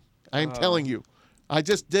happening. I'm telling you. I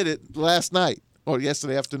just did it last night or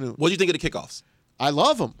yesterday afternoon. What do you think of the kickoffs? I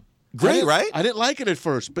love them. Great, right? I didn't like it at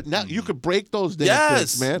first, but now you could break those damn Yes.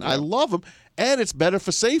 things, man. I love them, and it's better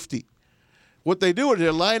for safety. What they do is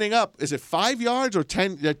they're lining up. Is it 5 yards or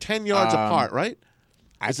 10? They're 10 yards apart, right?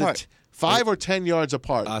 Is it 5 or 10 yards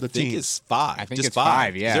apart? I the think teams? it's 5. I think Just it's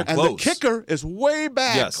 5, yeah. They're And close. the kicker is way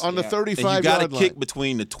back on the And 35 you got to yard line. kick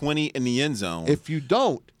between the 20 and the end zone. If you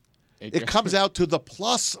don't, it comes out to the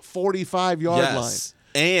plus 45 yard line. Yes.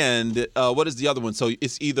 And what is the other one? So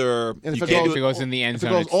it's either And you if can't If do it goes in the end if it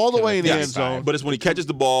zone, goes it's all the to way in the end 35. zone, but it's when he catches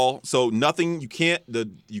the ball. So nothing you can't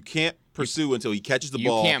pursue until he catches the You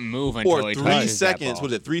ball. can't move until or he 3 touches that seconds. ball.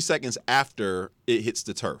 Was it 3 seconds after it hits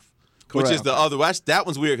the turf? Which Correct. is the other. That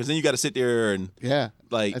one's weird because then you got to sit there and yeah,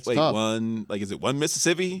 like that's wait tough. is it 1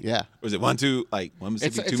 Mississippi? Yeah. Or is it 1 2 like 1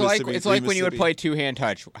 Mississippi? It's 2 like Mississippi? it's 3 like when you would Mississippi? play 2-hand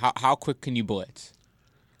touch. How quick can you blitz?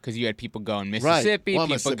 Because you had people going Mississippi, One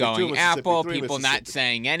people Mississippi, 2 going Mississippi, Apple, 3 people Mississippi. not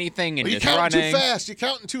saying anything and Well, you just counting running. too fast. You're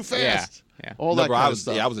counting too fast. Yeah. All No, that bro, kind I of was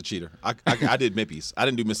stuff. I was a cheater. I did Mippies. I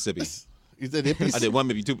didn't do Mississippi. You did hippies? I did 1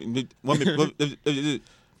 Mississippi, 2 1 Mississippi.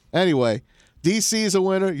 Anyway, DC's a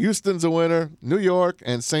winner, Houston's a winner, New York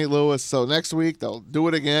and St. Louis. So next week they'll do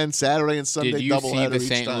it again, Saturday and Sunday. Did you see doubleheader the each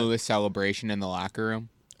St. time. Louis celebration in the locker room?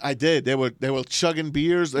 I did. They were chugging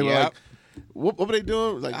beers. They were Yep. like, what were they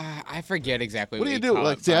doing? Like, I forget exactly what do they you do? call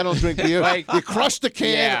Like, it, see, I but- don't drink beer. Like- you crushed the can,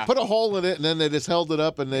 Yeah. put a hole in it, and then they just held it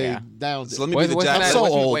up and they Yeah. downed it. So let me be the Wasn't jackass. that, so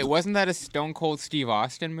wasn't- old. Wait, wasn't that a Stone Cold Steve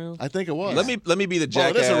Austin move? I think it was. Let me be the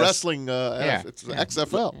Well, jackass. it is a wrestling. It's Yeah.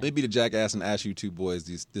 XFL. Let me be the jackass and ask you two boys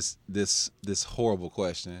this horrible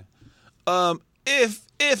question.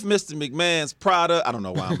 If Mr. McMahon's product, I don't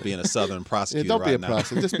know why I'm being a Southern Yeah, prosecutor don't be a right now.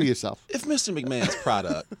 prostitute. Just be yourself. If Mr. McMahon's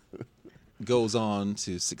product goes on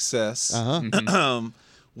to success,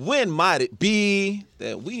 when might it be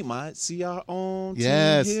that we might see our own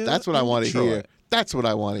Yes, team here that's what I in want to Detroit? hear. That's what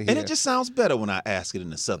I want to hear. And it just sounds better when I ask it in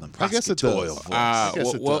the Southern I guess it does. prosecutorial voice. I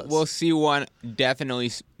guess it does. We'll see one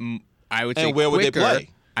definitely. I would say And where would they quicker. play?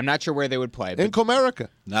 I'm not sure where they would play. In Comerica.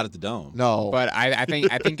 Not at the Dome. No. But I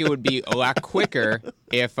think it would be a lot quicker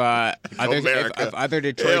if other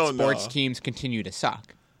Detroit sports teams continue to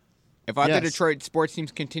suck. If other Detroit sports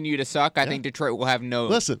teams continue to suck, I think Detroit will have no.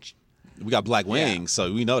 Listen, we got Black Wings,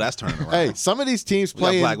 so we know that's turning around. Hey, some of these teams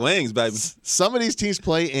play Black Wings, baby. Some of these teams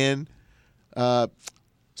play in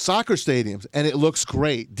soccer stadiums, and it looks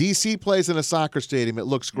great. DC plays in a soccer stadium; it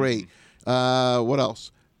looks great. What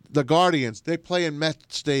else? The Guardians, they play in Met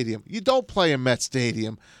Stadium. You don't play in Met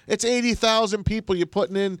Stadium. It's 80,000 people you're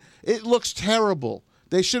putting in. It looks terrible.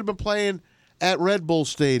 They should have been playing at Red Bull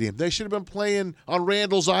Stadium. They should have been playing on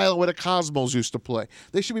Randall's Island where the Cosmos used to play.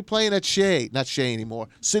 They should be playing at not Shea anymore,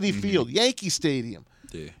 Citi Field, Yankee Stadium.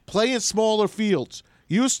 Yeah. Play in smaller fields.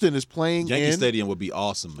 Houston is playing Yankee Stadium would be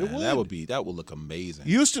awesome, man. That would look amazing.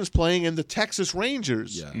 Houston's playing in the Texas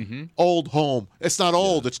Rangers old home. It's not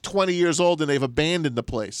old. It's 20 years old, and they've abandoned the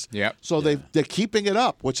place. Yep. So they're keeping it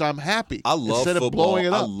up, which I'm happy. I love instead football. Of blowing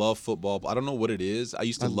it up. I love football. I don't know what it is. I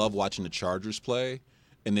used to love watching the Chargers play.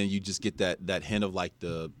 And then you just get that hint of like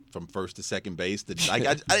from first to second base.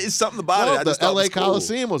 It's something about it. I just the thought LA it was cool.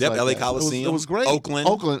 Coliseum was like LA that. Coliseum. It was great. Oakland.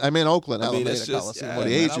 Oakland. Oakland. It's just Coliseum, where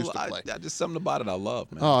the A's used to play. Just something about it I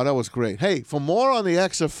love, man. Oh, that was great. Hey, for more on the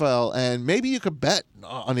XFL, and maybe you could bet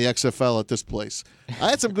on the XFL at this place.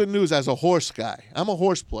 I had some good news as a horse guy. I'm a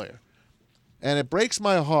horse player. And it breaks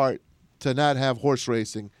my heart to not have horse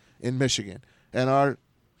racing in Michigan. And our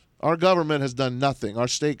government has done nothing. Our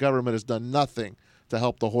state government has done nothing to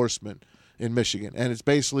help the horsemen in Michigan. And it's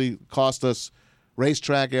basically cost us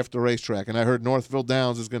racetrack after racetrack. And I heard Northville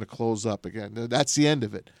Downs is going to close up again. That's the end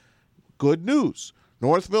of it. Good news.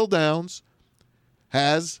 Northville Downs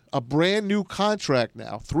has a brand new contract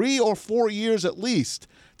now, 3 or 4 years at least,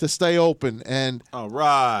 to stay open. And all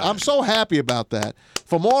right, I'm so happy about that.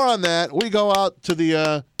 For more on that, we go out to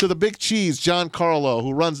the big cheese, John Carlo,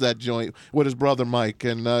 who runs that joint with his brother Mike.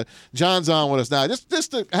 And John's on with us now. I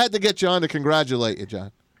had to get John to congratulate you,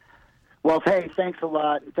 John. Well, hey, thanks a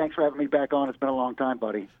lot. Thanks for having me back on. It's been a long time,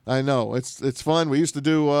 buddy. I know. It's fun. We used to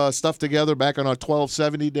do stuff together back on our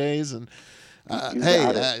 1270 days. And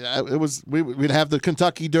we'd have the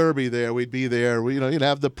Kentucky Derby there. We'd be there. You'd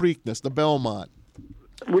have the Preakness, the Belmont.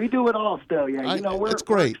 We do it all still, yeah. We're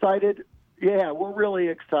excited. Yeah, we're really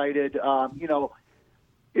excited.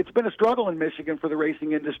 It's been a struggle in Michigan for the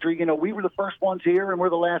racing industry. We were the first ones here, and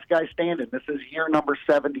we're the last guys standing. This is year number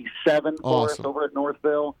 77 for us over at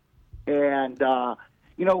Northville. And,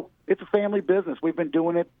 it's a family business. We've been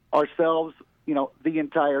doing it ourselves, the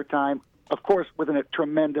entire time. Of course, with a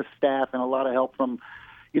tremendous staff and a lot of help from,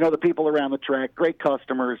 the people around the track, great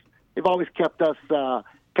customers. They've always kept us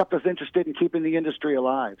interested in keeping the industry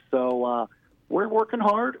alive. So we're working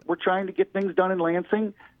hard. We're trying to get things done in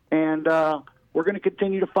Lansing, and we're going to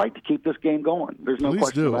continue to fight to keep this game going. There's no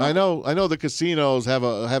question about it. I know the casinos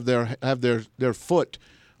have their foot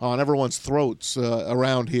on everyone's throats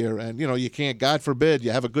around here, and you can't. God forbid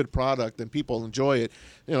you have a good product and people enjoy it.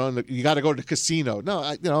 And you got to go to the casino. No,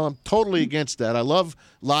 I'm totally against that. I love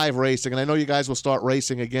live racing, and I know you guys will start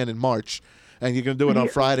racing again in March. And you're going to do it on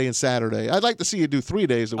Friday and Saturday. I'd like to see you do 3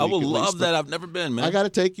 days a week. I would love that. I've never been, man. I got to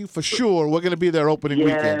take you for sure. We're going to be there opening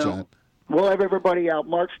weekend, John. We'll have everybody out.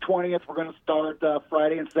 March 20th, we're going to start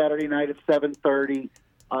Friday and Saturday night at 7:30.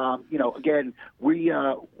 Again,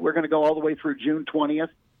 we're going to go all the way through June 20th.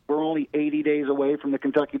 We're only 80 days away from the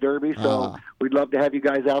Kentucky Derby, so we'd love to have you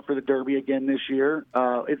guys out for the Derby again this year.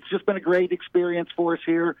 It's just been a great experience for us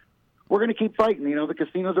here. We're going to keep fighting. The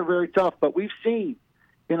casinos are very tough, but we've seen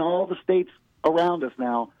in all the states around us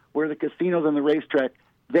now where the casinos and the racetrack,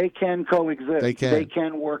 they can coexist. They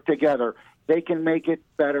can work together. They can make it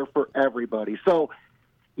better for everybody. So,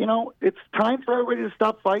 it's time for everybody to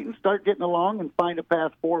stop fighting, start getting along, and find a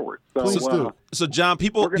path forward. So John,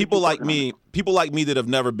 people like me that have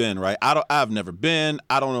never been, right? I've never been.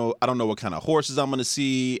 I don't know what kind of horses I'm going to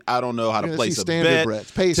see. I don't know how to place a bet.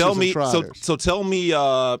 Pacers, tell me, and so tell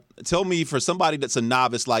me for somebody that's a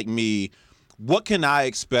novice like me, what can I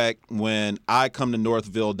expect when I come to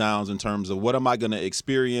Northville Downs in terms of what am I going to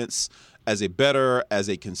experience as a bettor, as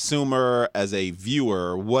a consumer, as a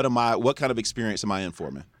viewer? What kind of experience am I in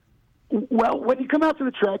for, man? Well, when you come out to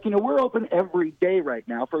the track, we're open every day right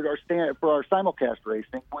now for our simulcast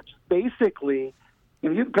racing, which basically,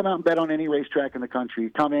 you can come out and bet on any racetrack in the country. You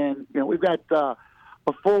come in, we've got a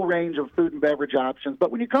full range of food and beverage options.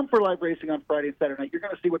 But when you come for live racing on Friday and Saturday night, you're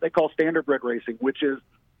going to see what they call standardbred racing, which is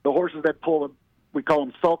the horses that pull we call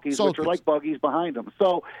them sulkies, which are like buggies behind them.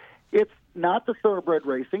 So it's not the thoroughbred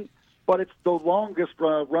racing. but it's the longest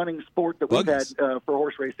running sport that we've had for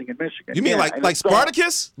horse racing in Michigan. You mean like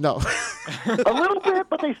Spartacus? No. A little bit,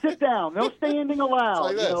 but they sit down. No standing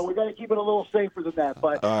allowed. Like We got to keep it a little safer than that.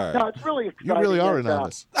 But no, it's really exciting. You really are a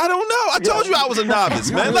novice. I don't know. I told you I was a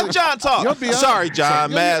novice, man. Let John talk. Sorry,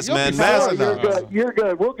 John. Maz, man. You're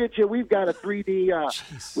good. We'll get you. We've got a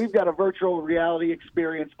 3D. We've got a virtual reality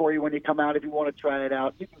experience for you when you come out. If you want to try it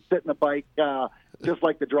out, you can sit in the bike just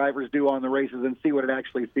like the drivers do on the races and see what it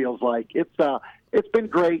actually feels like. It's been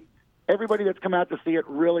great. Everybody that's come out to see it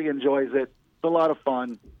really enjoys it. It's a lot of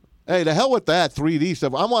fun. Hey, the hell with that 3D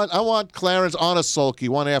stuff. I want Clarence on a sulky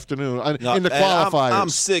one afternoon in the qualifiers. I'm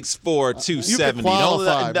 6'4",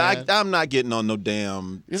 270. I'm not getting on no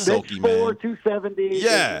damn sulky, man. 6'4", 270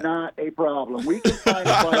 is not a problem. We can find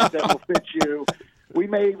a bike that will fit you. We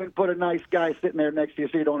may even put a nice guy sitting there next to you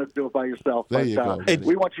so you don't have to do it by yourself. There you go.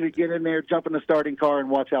 We want you to get in there, jump in the starting car, and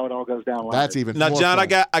watch how it all goes down. That's even now, more John.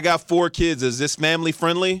 fun. I got 4 kids. Is this family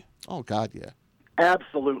friendly? Oh God, yeah.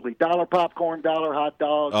 Absolutely. $1 popcorn, $1 hot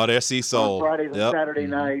dogs. Oh, they're sea sold. Fridays and Saturday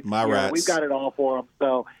nights. My rats. We've got it all for them.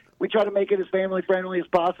 So we try to make it as family friendly as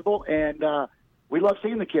possible, and we love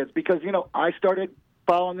seeing the kids because I started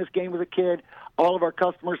following this game as a kid. All of our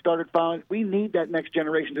customers started following. We need that next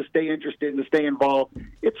generation to stay interested and to stay involved.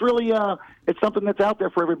 It's really it's something that's out there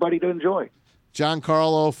for everybody to enjoy. John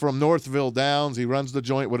Carlo from Northville Downs. He runs the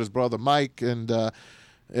joint with his brother Mike, and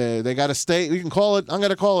they got a stay. You can call it. I'm going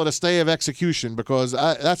to call it a stay of execution because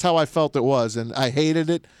that's how I felt it was, and I hated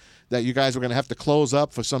it that you guys were going to have to close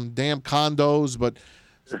up for some damn condos, but.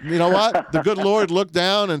 You know what? The good Lord looked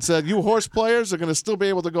down and said, you horse players are going to still be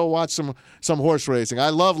able to go watch some horse racing. I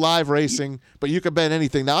love live racing, but you can bet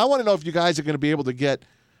anything. Now, I want to know if you guys are going to be able to get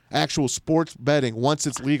actual sports betting once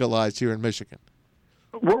it's legalized here in Michigan.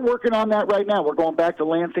 We're working on that right now. We're going back to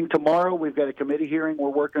Lansing tomorrow. We've got a committee hearing. We're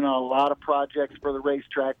working on a lot of projects for the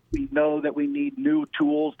racetrack. We know that we need new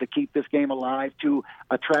tools to keep this game alive, to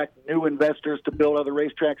attract new investors to build other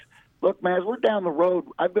racetracks. Look, Maz, we're down the road.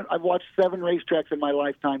 I've watched 7 racetracks in my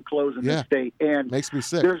lifetime close in this state, and makes me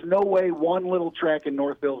sick. There's no way one little track in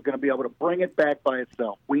Northville is going to be able to bring it back by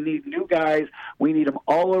itself. We need new guys. We need them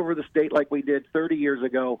all over the state like we did 30 years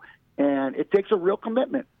ago, and it takes a real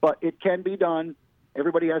commitment, but it can be done.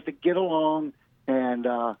 Everybody has to get along, and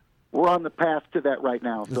we're on the path to that right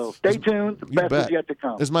now. So stay tuned. The best is yet to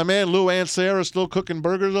come. Is my man Lou and Sarah still cooking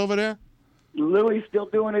burgers over there? Louie's still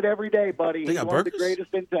doing it every day, buddy. He's one of the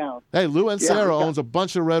greatest in town. Hey, Lou and Sarah owns a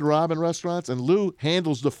bunch of Red Robin restaurants, and Lou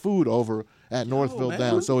handles the food over at Northville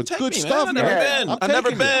Downs. So it's good stuff. I've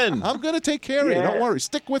never been. I'm going to take care of you. Don't worry.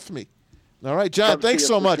 Stick with me. All right, John, thanks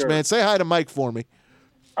so much, man. Say hi to Mike for me.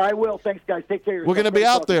 I will. Thanks, guys. Take care of yourself. We're going to be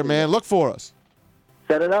out there, man. Look for us.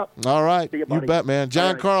 Set it up. All right. See you, you bet, man.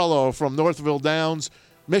 John Carlo from Northville Downs.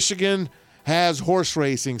 Michigan has horse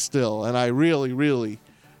racing still, and I really, really...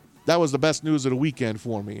 That was the best news of the weekend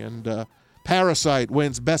for me. And Parasite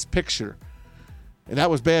wins Best Picture. And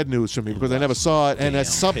that was bad news for me because I never saw it. And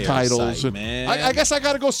it's subtitles. Parasite, and I guess I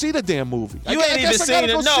got to go see the damn movie. You ain't even seen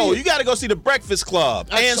it. No, you got to go see The Breakfast Club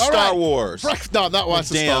and Star Wars. No, not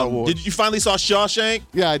watching Star Wars. Did you finally saw Shawshank?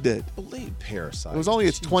 Yeah, I did. I believe Parasite. It was only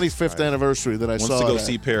its 25th anniversary that I saw it. Wants to go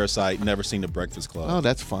see Parasite, never seen The Breakfast Club. Oh,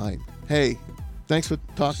 that's fine. Hey, thanks for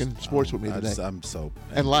talking sports with me today. I'm so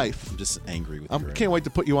angry. And life. I'm just angry with you. I can't wait to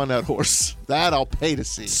put you on that horse. That I'll pay to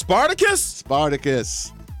see. Spartacus?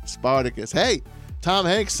 Spartacus. Hey, Tom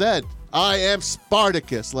Hanks said, I am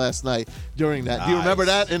Spartacus last night during that. Nice. Do you remember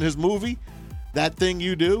that in his movie? That Thing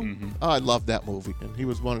You Do? Mm-hmm. Oh, I love that movie. And he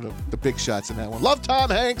was one of the big shots in that one. Love Tom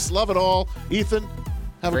Hanks. Love it all. Ethan,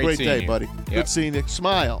 have a great day, buddy. Yep. Good seeing you.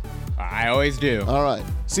 Smile. I always do. All right.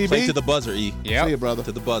 CB? Play to the buzzer, E. Yeah. See you, brother.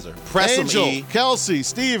 To the buzzer. Press Angel, him, E. Kelsey,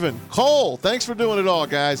 Steven, Cole, thanks for doing it all,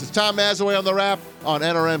 guys. It's Tom Mazaway on the wrap on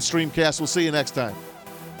NRM Streamcast. We'll see you next time.